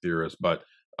music theorist, but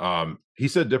he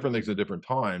said different things at different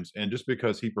times. And just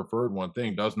because he preferred one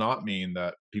thing does not mean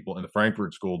that people in the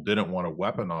Frankfurt School didn't want to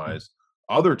weaponize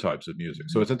other types of music.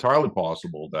 So it's entirely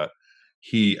possible that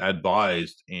he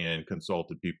advised and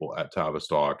consulted people at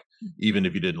Tavistock, even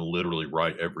if he didn't literally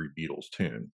write every Beatles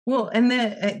tune. Well, and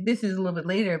then this is a little bit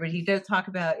later, but he does talk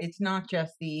about it's not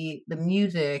just the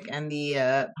music and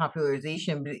the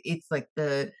popularization, but it's like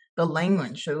the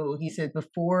language. So he said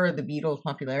before the Beatles'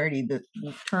 popularity, the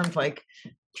terms like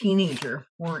teenager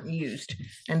weren't used,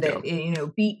 and that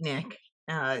beatnik.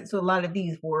 So a lot of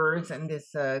these words and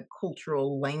this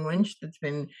cultural language that's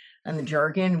been and the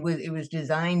jargon was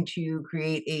designed to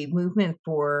create a movement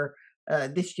for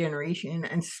this generation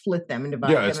and split them and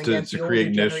divide them against to the create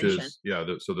older niches. generation. Yeah,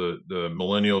 so the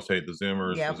millennials hate the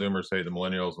Zoomers, Yep. the Zoomers hate the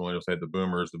millennials hate the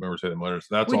boomers hate the millennials.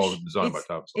 That's all designed by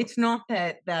Tavistock. It's not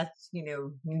that that's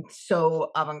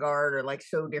so avant-garde or like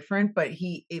so different, but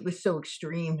it was so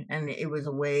extreme, and it was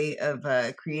a way of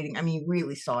creating. I mean,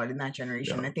 really saw it in that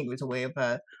generation. Yeah. I think it was a way of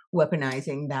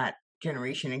weaponizing that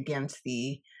generation against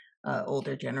the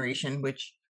older generation,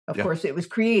 which. Of course, it was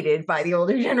created by the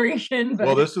older generation. But...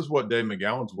 Well, this is what Dave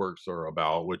McGowan's works are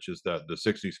about, which is that the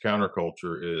 60s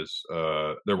counterculture is,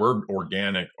 there were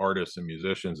organic artists and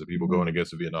musicians that people going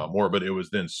against the Vietnam War, but it was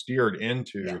then steered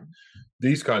into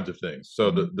these kinds of things. So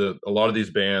a lot of these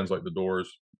bands like the Doors,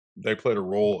 they played a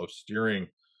role of steering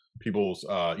people's,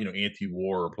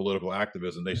 anti-war or political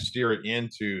activism. They steer it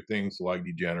into things like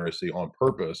degeneracy on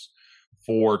purpose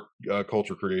for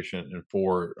culture creation and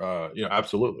for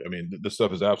absolutely. I mean, this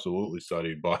stuff is absolutely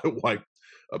studied by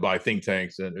by think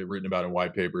tanks and written about in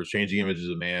white papers. Changing Images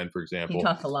of Man, for example, he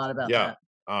talks a lot about that.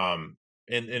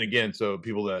 And again, so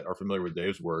people that are familiar with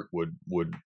Dave's work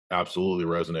would absolutely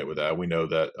resonate with that. We know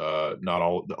that not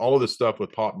all of this stuff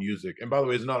with pop music, and by the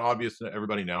way, it's not obvious to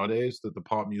everybody nowadays that the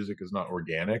pop music is not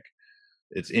organic.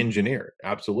 It's engineered,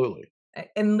 absolutely.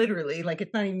 And literally, like,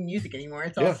 it's not even music anymore.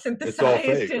 It's all synthesized. It's all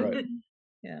fake, right?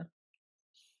 Yeah.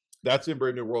 That's in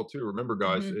Brave New World too. Remember,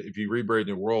 guys, if you read Brave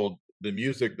New World, the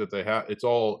music that they have, it's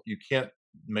all, you can't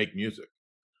make music.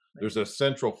 There's a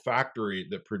central factory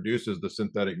that produces the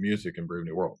synthetic music in Brave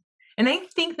New World. And I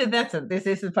think that this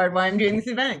is part of why I'm doing this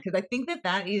event, because I think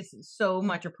that is so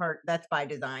much a part that's by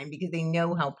design, because they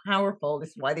know how powerful.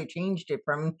 This is why they changed it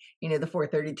from the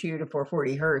 432 to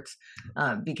 440 hertz,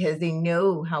 because they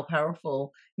know how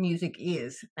powerful music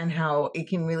is and how it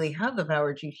can really have the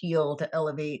power to heal, to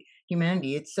elevate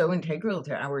humanity. It's so integral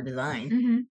to our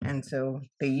design, and so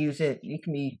they use it. It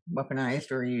can be weaponized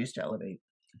or used to elevate.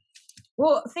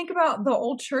 Well, think about the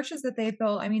old churches that they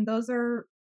built. I mean, those are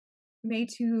made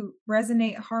to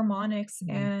resonate harmonics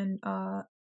and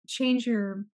change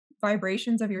your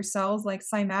vibrations of your cells, like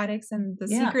cymatics, and the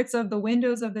secrets of the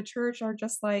windows of the church are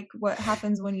just like what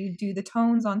happens when you do the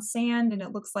tones on sand, and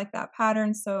it looks like that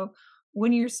pattern. So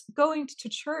when you're going to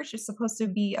church, it's supposed to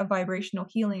be a vibrational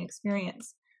healing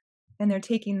experience, and they're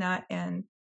taking that and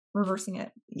reversing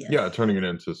it. Turning it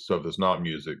into stuff that's not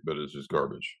music but is just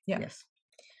garbage. Yes.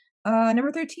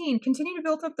 Number 13, continue to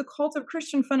build up the cult of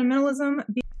Christian fundamentalism.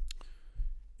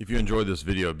 If you enjoyed this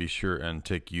video, be sure and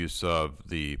take use of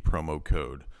the promo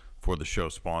code for the show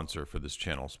sponsor, for this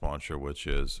channel sponsor, which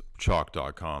is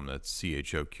choq.com. That's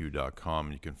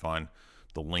CHOQ.com. You can find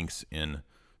the links in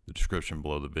the description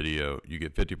below the video. You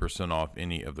get 50% off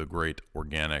any of the great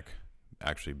organic,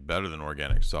 actually better than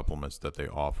organic supplements that they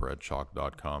offer at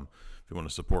choq.com. If you want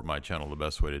to support my channel, the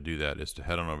best way to do that is to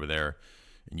head on over there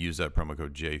and use that promo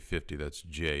code J50. That's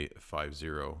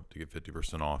J50 to get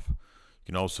 50% off. You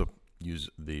can also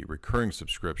use the recurring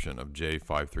subscription of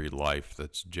J53 Life.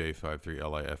 That's J53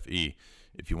 LIFE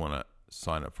if you want to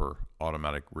sign up for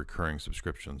automatic recurring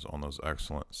subscriptions on those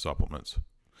excellent supplements.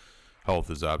 Health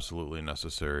is absolutely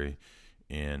necessary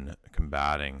in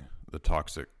combating the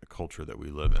toxic culture that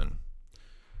we live in.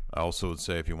 I also would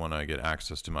say if you want to get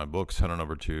access to my books, head on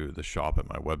over to the shop at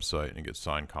my website and get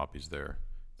signed copies there.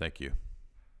 Thank you.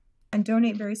 And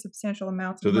donate very substantial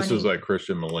amounts of money. So this is like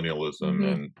Christian millennialism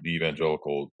and the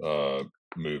evangelical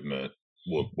movement.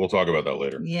 We'll talk about that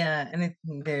later. Yeah, and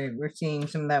we're seeing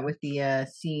some of that with the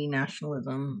C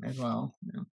nationalism as well.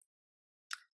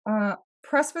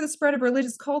 Press for the spread of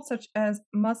religious cults such as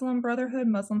Muslim Brotherhood,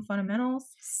 Muslim Fundamentals,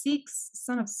 Sikhs,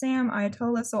 Son of Sam,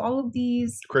 Ayatollah. So all of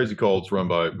these crazy cults run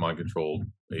by mind-controlled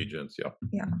agents.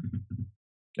 Yeah.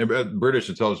 And British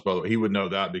intelligence, by the way, he would know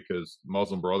that because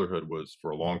Muslim Brotherhood was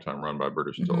for a long time run by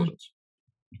British intelligence.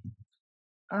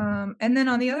 And then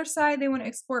on the other side, they want to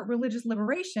export religious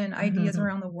liberation ideas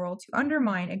around the world to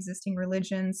undermine existing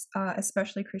religions,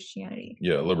 especially Christianity.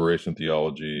 Yeah, liberation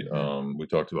theology. We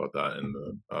talked about that in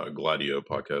the Gladio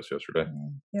podcast yesterday.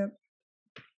 Yep.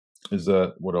 Is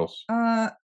that what else?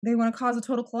 They want to cause a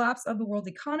total collapse of the world's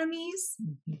economies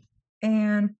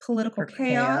and political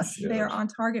chaos. Yes. They are on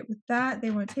target with that.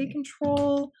 They want to take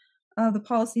control of the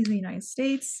policies of the United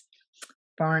States.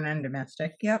 Foreign and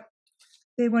domestic. Yep.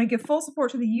 They want to give full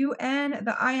support to the UN,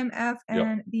 the IMF,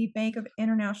 and the Bank of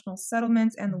International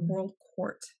Settlements and the World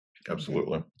Court.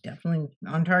 Absolutely. Definitely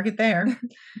on target there.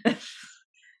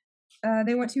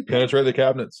 They want to penetrate the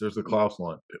cabinets. There's the Klaus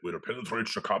line. We penetrate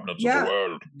the cabinets of the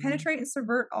world. Penetrate and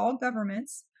subvert all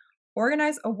governments,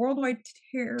 organize a worldwide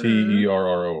terror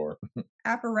TERROR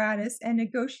apparatus, and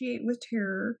negotiate with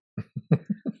terror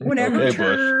whenever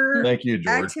terror Thank you,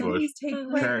 George activities Bush. take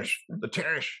place. Terrorish. The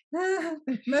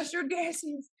terrorish. Mustard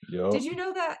gases. Yep. Did you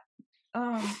know that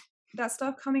that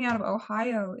stuff coming out of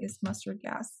Ohio is mustard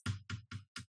gas?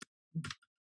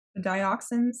 The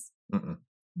dioxins.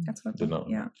 That's what.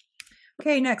 Yeah.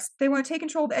 Okay, next. They want to take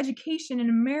control of education in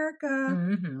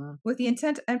America with the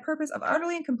intent and purpose of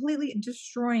utterly and completely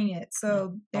destroying it.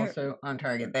 So they're also on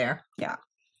target there. Yeah.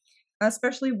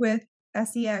 Especially with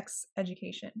SEX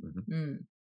education.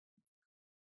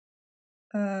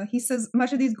 He says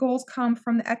much of these goals come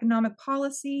from the economic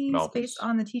policies based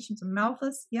on the teachings of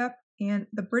Malthus. Yep. And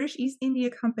the British East India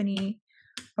Company,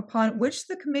 upon which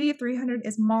the Committee of 300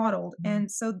 is modeled. And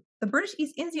so the British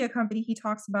East India Company he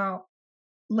talks about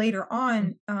later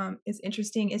on is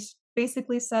interesting. It's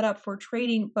basically set up for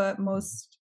trading, but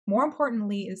more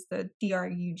importantly is the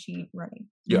DRUG running.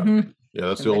 Yeah,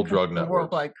 that's the old drug network,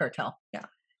 worldwide cartel. Yeah,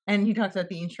 and he talks about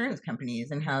the insurance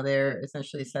companies and how they're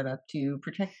essentially set up to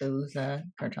protect those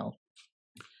cartels.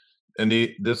 And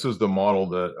this is the model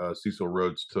that Cecil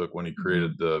Rhodes took when he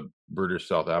created the British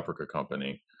South Africa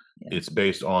Company. It's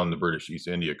based on the British East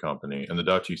India Company and the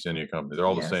Dutch East India Company. They're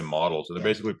all the same models. So they're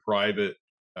basically private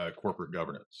corporate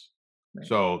governance.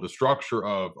 So the structure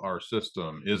of our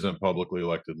system isn't publicly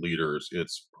elected leaders.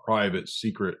 It's private,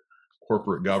 secret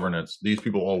corporate governance. These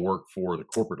people all work for the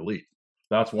corporate elite.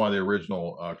 That's why the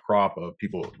original crop of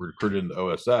people recruited in the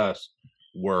OSS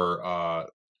were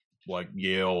like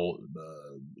Yale,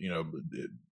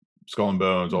 Skull and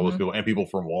Bones, all those people, and people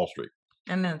from Wall Street.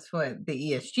 And that's what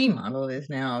the ESG model is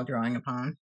now drawing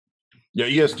upon. Yeah,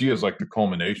 ESG is like the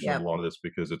culmination of a lot of this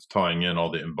because it's tying in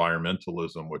all the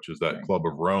environmentalism, which is that Club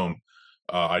of Rome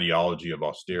ideology of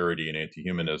austerity and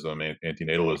anti-humanism and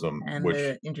antinatalism. And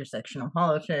the intersectional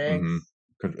politics.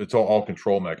 It's all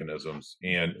control mechanisms.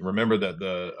 And remember that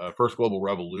the First Global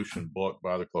Revolution book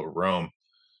by the Club of Rome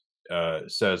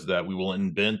says that we will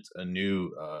invent a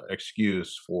new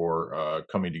excuse for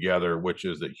coming together, which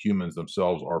is that humans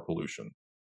themselves are pollution.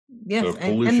 Yes, so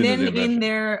and then in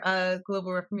their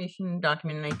Global Reformation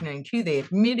document in 1992, they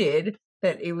admitted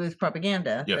that it was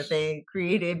propaganda that they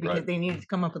created because they needed to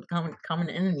come up with a common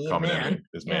enemy. Enemy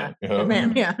is man.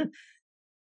 Man.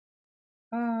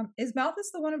 Is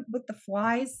Malthus the one with the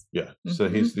flies? Yeah. So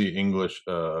he's the English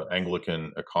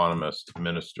Anglican economist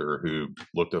minister who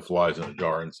looked at flies in a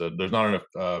jar and said, "There's not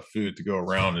enough food to go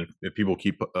around, and if people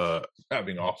keep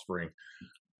having offspring,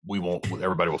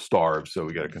 everybody will starve. So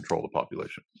we got to control the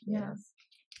population." Yes.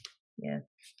 Yes.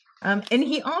 And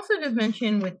he also does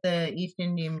mention with the East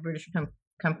Indian British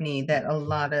Company that a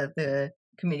lot of the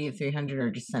Committee of 300 are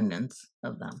descendants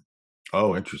of them.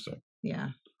 Oh, interesting. Yeah.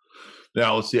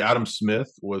 Now let's see. Adam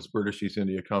Smith was British East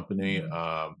India Company,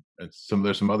 and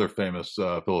there's some other famous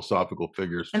philosophical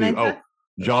figures too.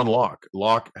 John Locke.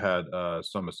 Locke had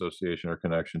some association or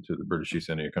connection to the British East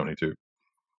India Company too.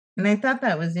 And I thought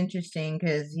that was interesting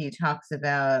because he talks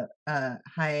about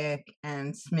Hayek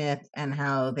and Smith and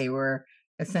how they were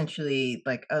essentially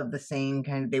like of the same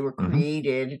kind. They were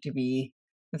created to be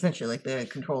essentially like the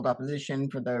controlled opposition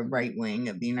for the right wing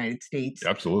of the United States.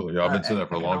 Absolutely. Yeah, I've been saying that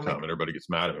for a long time, and everybody gets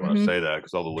mad at me when I say that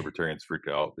because all the libertarians freak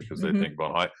out because they think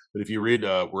von Hayek. But if you read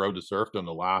Road to Serfdom,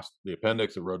 the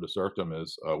appendix of Road to Serfdom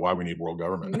is why we need world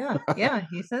government. Yeah,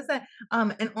 he says that.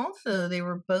 And also, they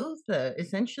were both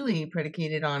essentially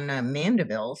predicated on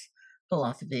Mandeville's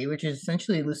philosophy, which is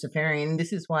essentially Luciferian.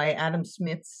 This is why Adam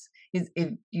Smith's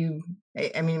it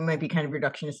might be kind of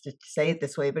reductionist to say it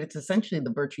this way, but it's essentially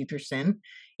the virtue through sin.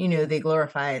 They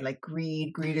glorify like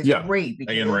greed. Greed is great.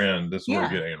 Because, Ayn Rand. This is where we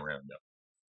get Ayn Rand. Yeah.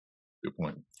 Good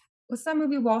point. What's that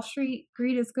movie, Wall Street?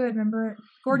 Greed is good. Remember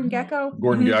Gordon Gekko?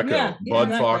 Gordon Gekko. Bud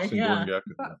Fox and Gordon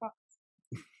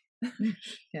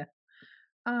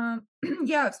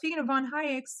Gekko. Speaking of von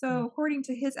Hayek, so according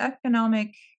to his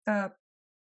economic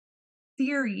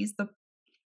theories, the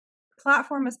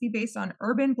platform must be based on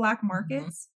urban black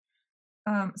markets,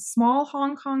 small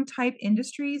Hong Kong type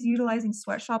industries utilizing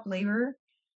sweatshop labor,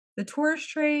 the tourist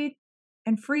trade,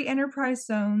 and free enterprise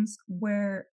zones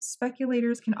where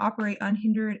speculators can operate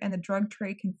unhindered and the drug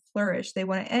trade can flourish. They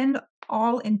want to end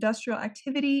all industrial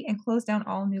activity and close down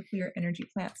all nuclear energy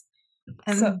plants.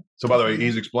 And So by the way,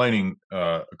 he's explaining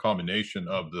a combination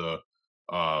of the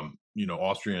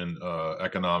Austrian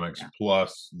economics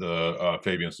plus the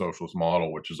Fabian socialist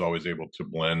model, which is always able to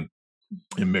blend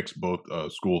and mix both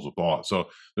schools of thought. So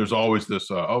there's always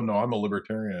this, oh no, I'm a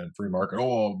libertarian, free market.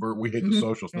 Oh, we hate the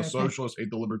socialists. The socialists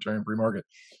hate the libertarian, free market.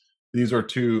 These are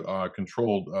two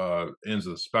controlled ends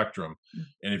of the spectrum.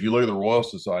 And if you look at the Royal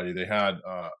Society, they had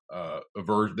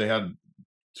they had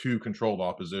two controlled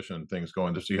opposition things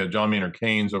going. So you had John Maynard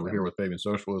Keynes over here with Fabian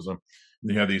socialism.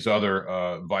 And you have these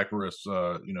other viperous,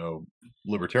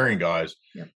 libertarian guys,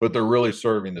 but they're really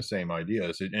serving the same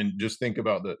ideas. And just think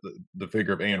about the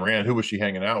figure of Ayn Rand. Who was she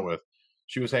hanging out with?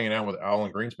 She was hanging out with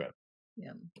Alan Greenspan.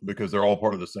 Yeah, because they're all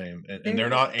part of the same, and they're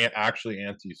not actually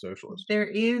anti-socialist. There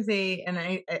is and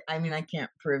I mean, I can't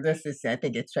prove this. I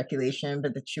think it's speculation,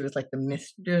 but that she was like the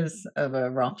mistress of a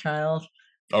Rothschild.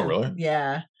 Oh, really?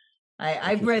 Yeah.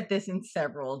 I've read this in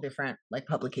several different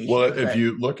publications. Well, if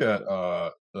you look at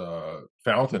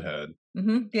Fountainhead,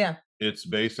 yeah, it's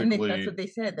basically that's what they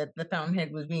said, that the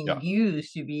Fountainhead was being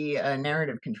used to be a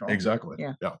narrative control. Exactly.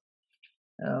 Yeah.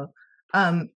 So,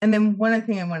 and then one other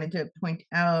thing I wanted to point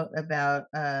out about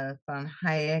von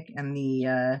Hayek and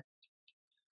the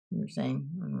you were saying,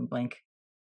 blank.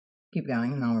 Keep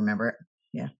going, and I'll remember it.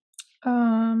 Yeah.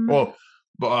 Well,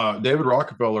 David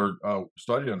Rockefeller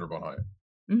studied under von Hayek.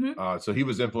 So he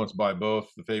was influenced by both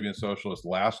the Fabian socialist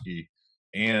Lasky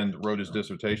and wrote his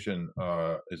dissertation,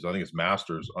 I think his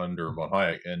master's under von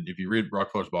Hayek. And if you read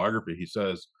Rockefeller's biography, he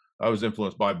says, I was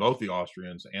influenced by both the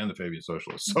Austrians and the Fabian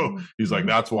socialists. So he's like,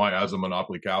 that's why as a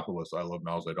monopoly capitalist, I love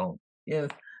Mao Zedong. Yes.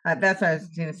 That's what I was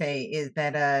going to say, is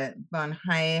that von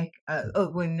Hayek,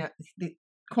 when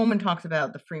Coleman talks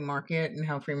about the free market and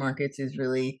how free markets is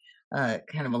really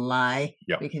kind of a lie,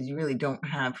 because you really don't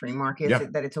have free markets,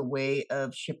 that it's a way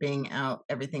of shipping out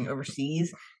everything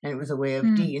overseas, and it was a way of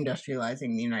deindustrializing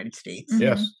the United States.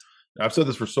 Yes. I've said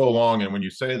this for so long, and when you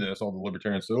say this, all the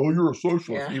libertarians say, oh, you're a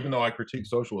socialist, even though I critique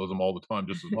socialism all the time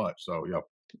just as much. So,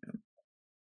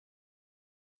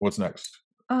 What's next?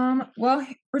 Well,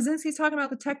 Brzezinski's talking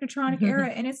about the Technotronic era,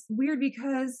 and it's weird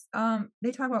because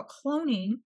they talk about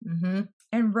cloning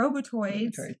and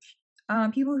robotoids,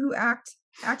 people who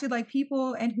acted like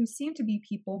people and who seemed to be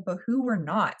people, but who were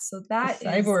not. So that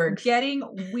is getting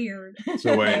weird.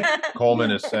 So wait,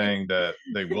 Coleman is saying that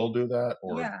they will do that?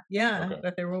 Or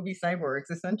that there will be cyborgs,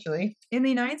 essentially. In the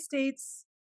United States,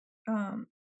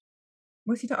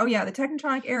 what's he talking? Oh yeah, the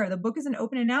Technotronic era. The book is an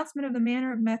open announcement of the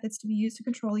manner of methods to be used to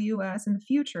control the U.S. in the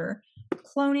future.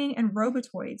 Cloning and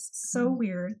robotoids. So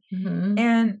weird.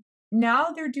 And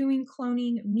now they're doing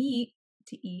cloning meat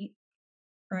to eat.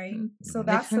 Right, so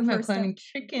that's the first cloning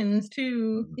chickens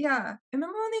too. Yeah,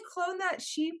 remember when they cloned that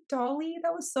sheep dolly?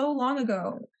 That was so long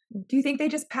ago. Do you think they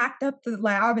just packed up the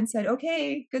lab and said,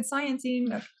 "Okay, good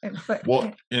sciencing"? But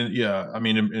I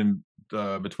mean, in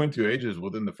Between Two Ages,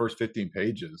 within the first 15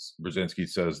 pages, Brzezinski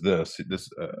says this.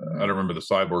 I don't remember the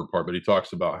cyborg part, but he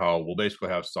talks about how we'll basically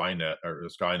have Skynet,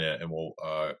 and we'll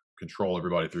control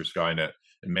everybody through Skynet,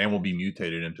 and man will be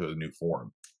mutated into a new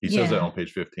form. He says that on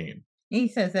page 15. He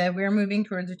says that we're moving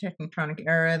towards a technotronic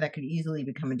era that could easily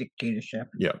become a dictatorship.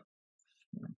 Yeah.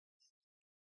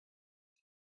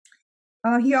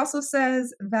 He also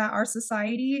says that our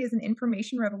society is an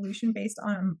information revolution based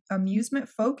on amusement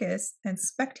focus and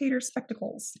spectator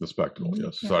spectacles. The spectacle,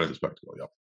 yes. Society of the spectacle,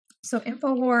 So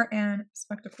Infowar and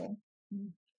spectacle.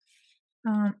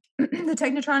 The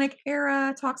Technotronic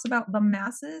era talks about the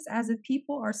masses as if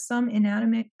people are some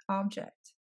inanimate object.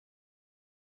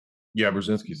 Yeah,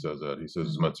 Brzezinski says that. He says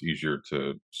it's much easier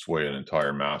to sway an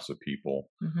entire mass of people,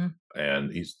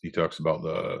 and he talks about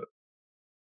the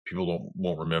people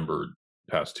won't remember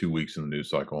past 2 weeks in the news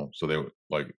cycle. So they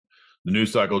the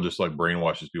news cycle just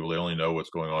brainwashes people. They only know what's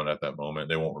going on at that moment.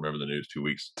 They won't remember the news 2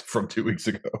 weeks from 2 weeks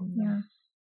ago. Yeah.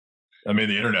 I mean,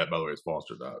 the internet, by the way, has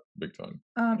fostered that big time.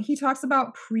 He talks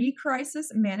about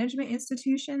pre-crisis management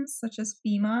institutions such as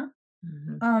FEMA.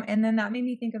 And then that made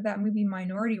me think of that movie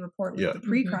Minority Report with the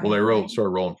pre-crime. Well, they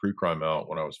started rolling pre-crime out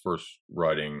when I was first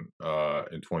writing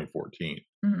in 2014.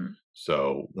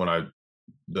 So when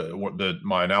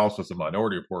my analysis of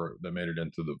Minority Report that made it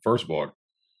into the first book,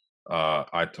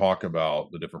 I talk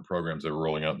about the different programs that were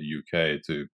rolling out in the UK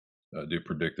to do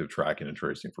predictive tracking and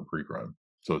tracing for pre-crime.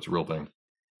 So it's a real thing.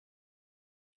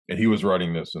 And he was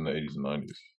writing this in the 80s and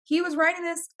 90s. He was writing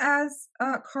this as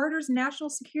Carter's national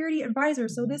security advisor,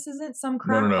 so this isn't some No.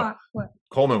 crackpot. What?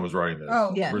 Coleman was writing this.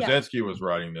 Oh, Yeah. Brzezinski was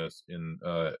writing this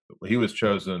he was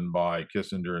chosen by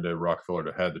Kissinger and David Rockefeller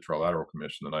to head the Trilateral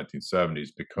Commission in the 1970s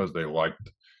because they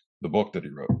liked the book that he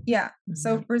wrote. Yeah.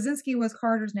 So Brzezinski was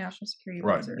Carter's national security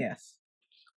Right. advisor. Yes.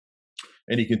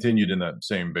 And he continued in that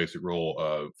same basic role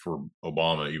for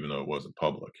Obama, even though it wasn't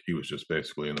public. He was just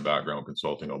basically in the background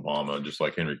consulting Obama, just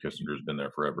like Henry Kissinger's been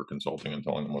there forever, consulting and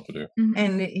telling him what to do.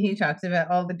 And he talks about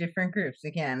all the different groups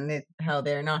again, how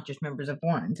they're not just members of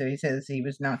one. So he says he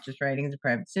was not just writing as a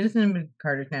private citizen, but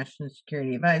Carter's national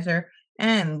security advisor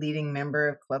and leading member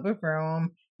of Club of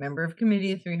Rome, member of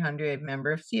Committee of 300,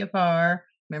 member of CFR,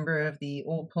 member of the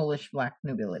Old Polish Black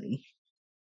Nobility.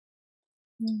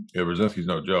 Yeah, Brzezinski's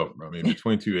no joke. I mean,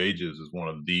 Between Two Ages is one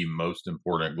of the most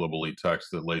important global elite texts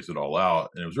that lays it all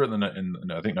out. And it was written in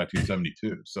I think,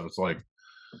 1972. So it's like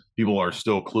people are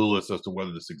still clueless as to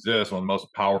whether this exists. One of the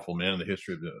most powerful men in the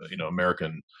history of the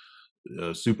American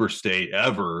super state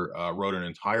ever wrote an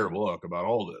entire book about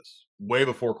all of this, way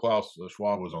before Klaus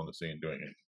Schwab was on the scene doing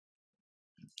it.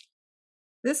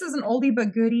 This is an oldie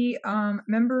but goodie.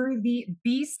 Remember the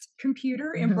Beast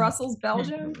computer in Brussels,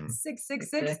 Belgium?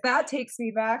 666. That takes me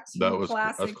back to That's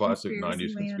classic conspiracy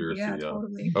 90s land. conspiracy. Yeah,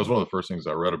 totally. That was one of the first things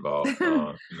I read about in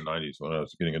the 90s when I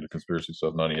was getting into conspiracy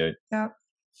stuff, 98. Yeah.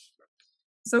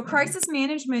 So crisis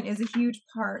management is a huge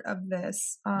part of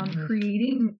this,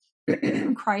 creating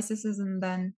crises and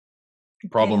then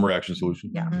Problem, reaction,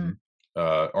 solution. Yeah.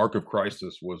 Arc of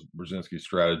Crisis was Brzezinski's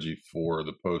strategy for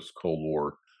the post-Cold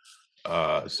War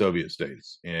Soviet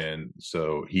states. And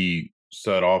so he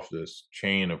set off this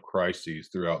chain of crises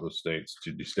throughout those states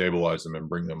to destabilize them and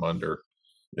bring them under,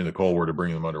 in the Cold War, to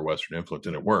bring them under Western influence.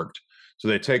 And it worked. So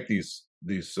they take these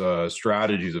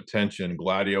strategies of tension.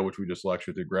 Gladio, which we just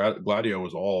lectured through, Gladio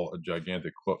was all a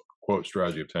gigantic quote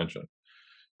strategy of tension.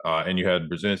 And you had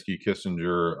Brzezinski,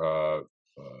 Kissinger,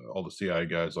 all the CIA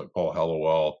guys like Paul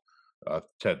Hallowell,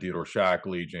 Ted Theodore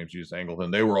Shackley, James Hughes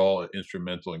Angleton. They were all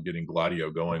instrumental in getting Gladio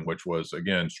going, which was,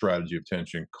 again, strategy of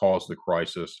tension, caused the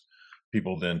crisis.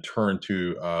 People then turned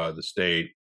to the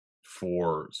state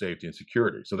for safety and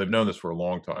security. So they've known this for a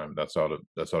long time. That's how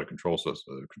to control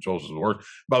system work.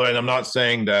 By the way, I'm not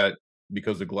saying that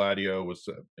because the Gladio was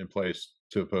in place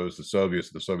to oppose the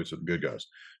Soviets are the good guys.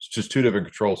 It's just two different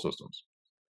control systems.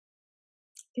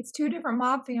 It's two different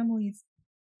mob families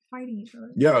fighting each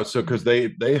other. Yeah, so because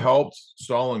they helped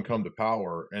Stalin come to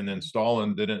power, and then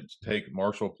Stalin didn't take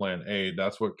Marshall Plan A.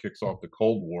 That's what kicks off the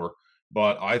Cold War.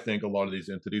 But I think a lot of these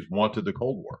entities wanted the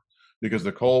Cold War because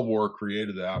the Cold War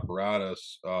created the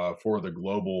apparatus for the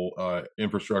global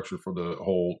infrastructure for the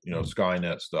whole,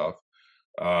 Skynet stuff.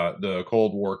 The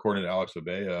Cold War, according to Alex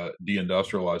Abea,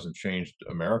 deindustrialized and changed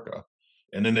America.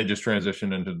 And then they just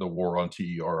transitioned into the war on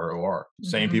TERROR.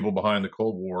 Same people behind the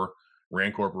Cold War,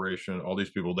 Rand Corporation, all these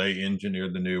people, they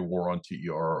engineered the new war on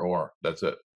TERROR. That's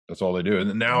it. That's all they do.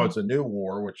 And now it's a new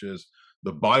war, which is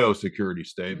the biosecurity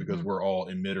state, because we're all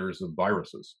emitters of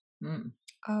viruses.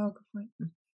 Oh, good point.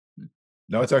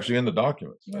 No, it's actually in the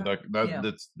documents. Yeah.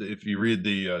 That's if you read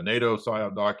the NATO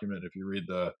PSYOP document, if you read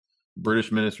the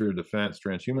British Ministry of Defense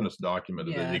transhumanist document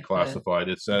that they declassified,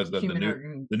 it says that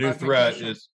the new threat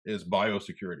is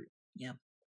biosecurity. Yeah.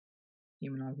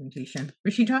 Human augmentation.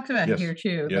 But she talks about it here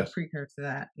too, the precursor to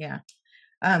that. Yeah.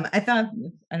 I thought,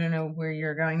 I don't know where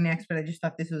you're going next, but I just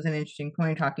thought this was an interesting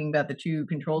point, talking about the two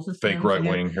control systems. Fake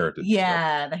right-wing heritage.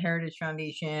 Yeah, the Heritage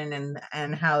Foundation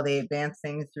and how they advance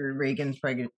things through Reagan's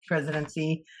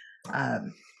presidency.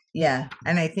 Yeah,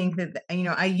 and I think that,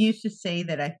 I used to say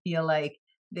that I feel like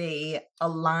they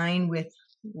align with,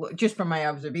 just from my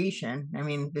observation, I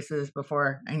mean, this is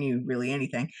before I knew really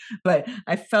anything, but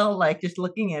I felt like just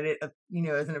looking at it,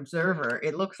 as an observer,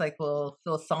 it looks like, well,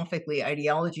 philosophically,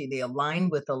 ideology, they align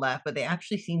with the left, but they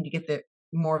actually seem to get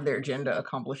more of their agenda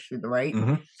accomplished through the right.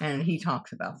 And he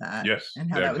talks about that. Yes.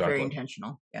 And how that was very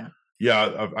intentional. Yeah.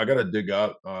 Yeah. I got to dig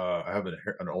up. I have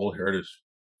an old Heritage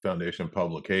Foundation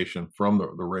publication from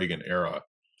the Reagan era.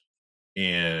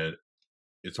 And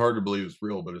it's hard to believe it's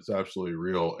real, but it's absolutely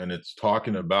real. And it's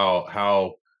talking about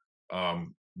how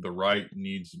the right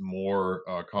needs more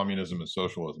communism and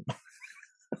socialism.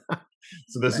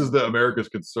 So this is the America's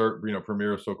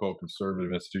premier so-called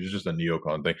conservative institute. It's just a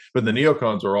neocon thing. But the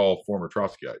neocons are all former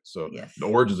Trotskyites. So the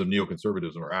origins of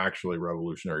neoconservatism are actually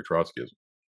revolutionary Trotskyism.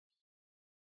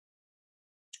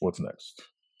 What's next?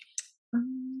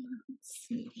 Let's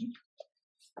see.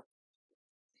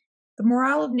 The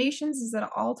morale of nations is at an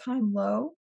all-time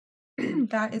low.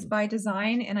 That is by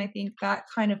design, and I think that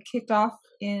kind of kicked off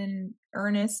in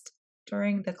earnest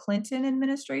during the Clinton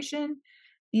administration.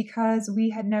 because we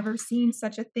had never seen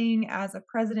such a thing as a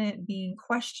president being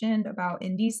questioned about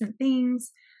indecent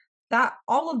things, that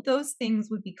all of those things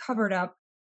would be covered up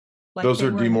like Those they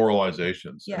are were in the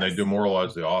demoralizations, and they Yes.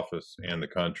 demoralize the office and the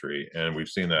country, and we've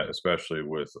seen that especially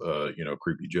with,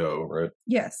 Creepy Joe, right?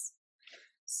 Yes.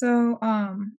 So,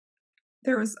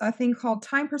 there was a thing called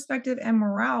Time, Perspective, and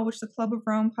Morale, which is a Club of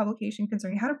Rome publication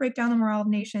concerning how to break down the morale of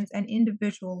nations and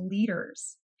individual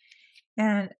leaders.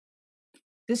 And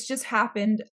this just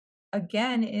happened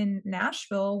again in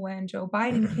Nashville when Joe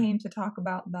Biden came to talk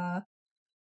about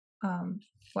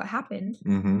what happened.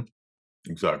 Mhm.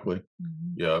 Exactly.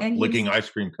 Mhm. Yeah, And he licking was ice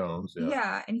cream cones, yeah.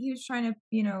 Yeah, and he was trying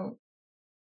to,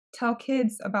 tell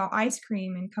kids about ice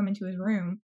cream and come into his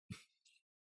room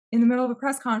in the middle of a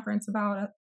press conference about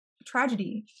a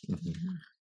tragedy. Mhm.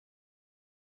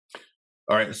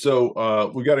 Alright,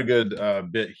 so, we got a good,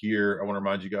 bit here. I wanna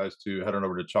remind you guys to head on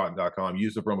over to chalk.com,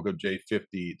 use the promo code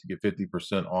J50 to get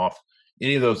 50% off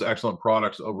any of those excellent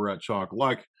products over at Chalk,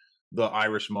 like the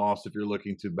Irish Moss if you're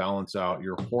looking to balance out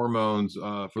your hormones,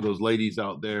 for those ladies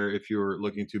out there, if you're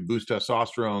looking to boost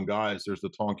testosterone, guys, there's the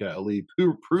Tonkat Elite,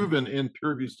 proven in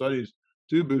peer reviewed studies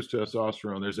to boost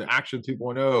testosterone. There's the Action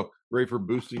 2.0, great for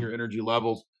boosting your energy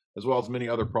levels, as well as many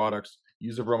other products.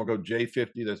 Use the promo code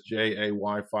J50, that's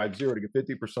JAY50 to get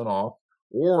 50% off,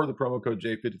 or the promo code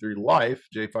J53LIFE,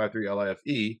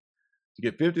 J53LIFE, to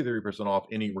get 53% off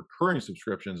any recurring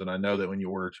subscriptions. And I know that when you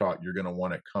order Chalk, you're going to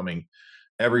want it coming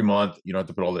every month. You don't have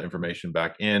to put all the information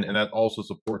back in. And that also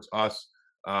supports us.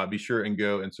 Be sure and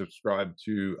go and subscribe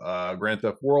to Grand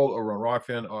Theft World over on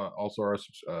Rockfin, also our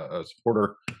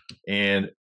supporter, and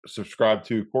subscribe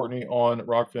to Courtney on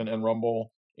Rockfin and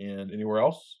Rumble and anywhere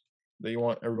else that you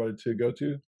want everybody to go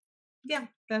to. Yeah,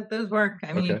 those work.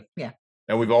 I mean, Okay. yeah.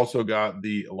 And we've also got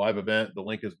the live event. The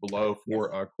link is below for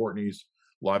Yes. Courtney's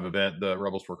live event, the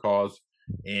Rebels for Cause.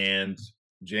 And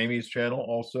Jamie's channel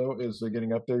also is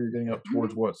getting up there. You're getting up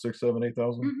towards what, 6, 7,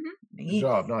 8,000? Mhm. Good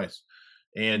job. Nice.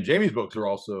 And Jamie's books are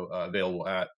also available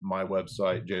at my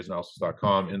website,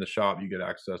 jaysanalysis.com. In the shop, you get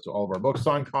access to all of our books,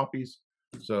 signed copies.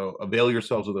 So avail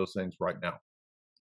yourselves of those things right now.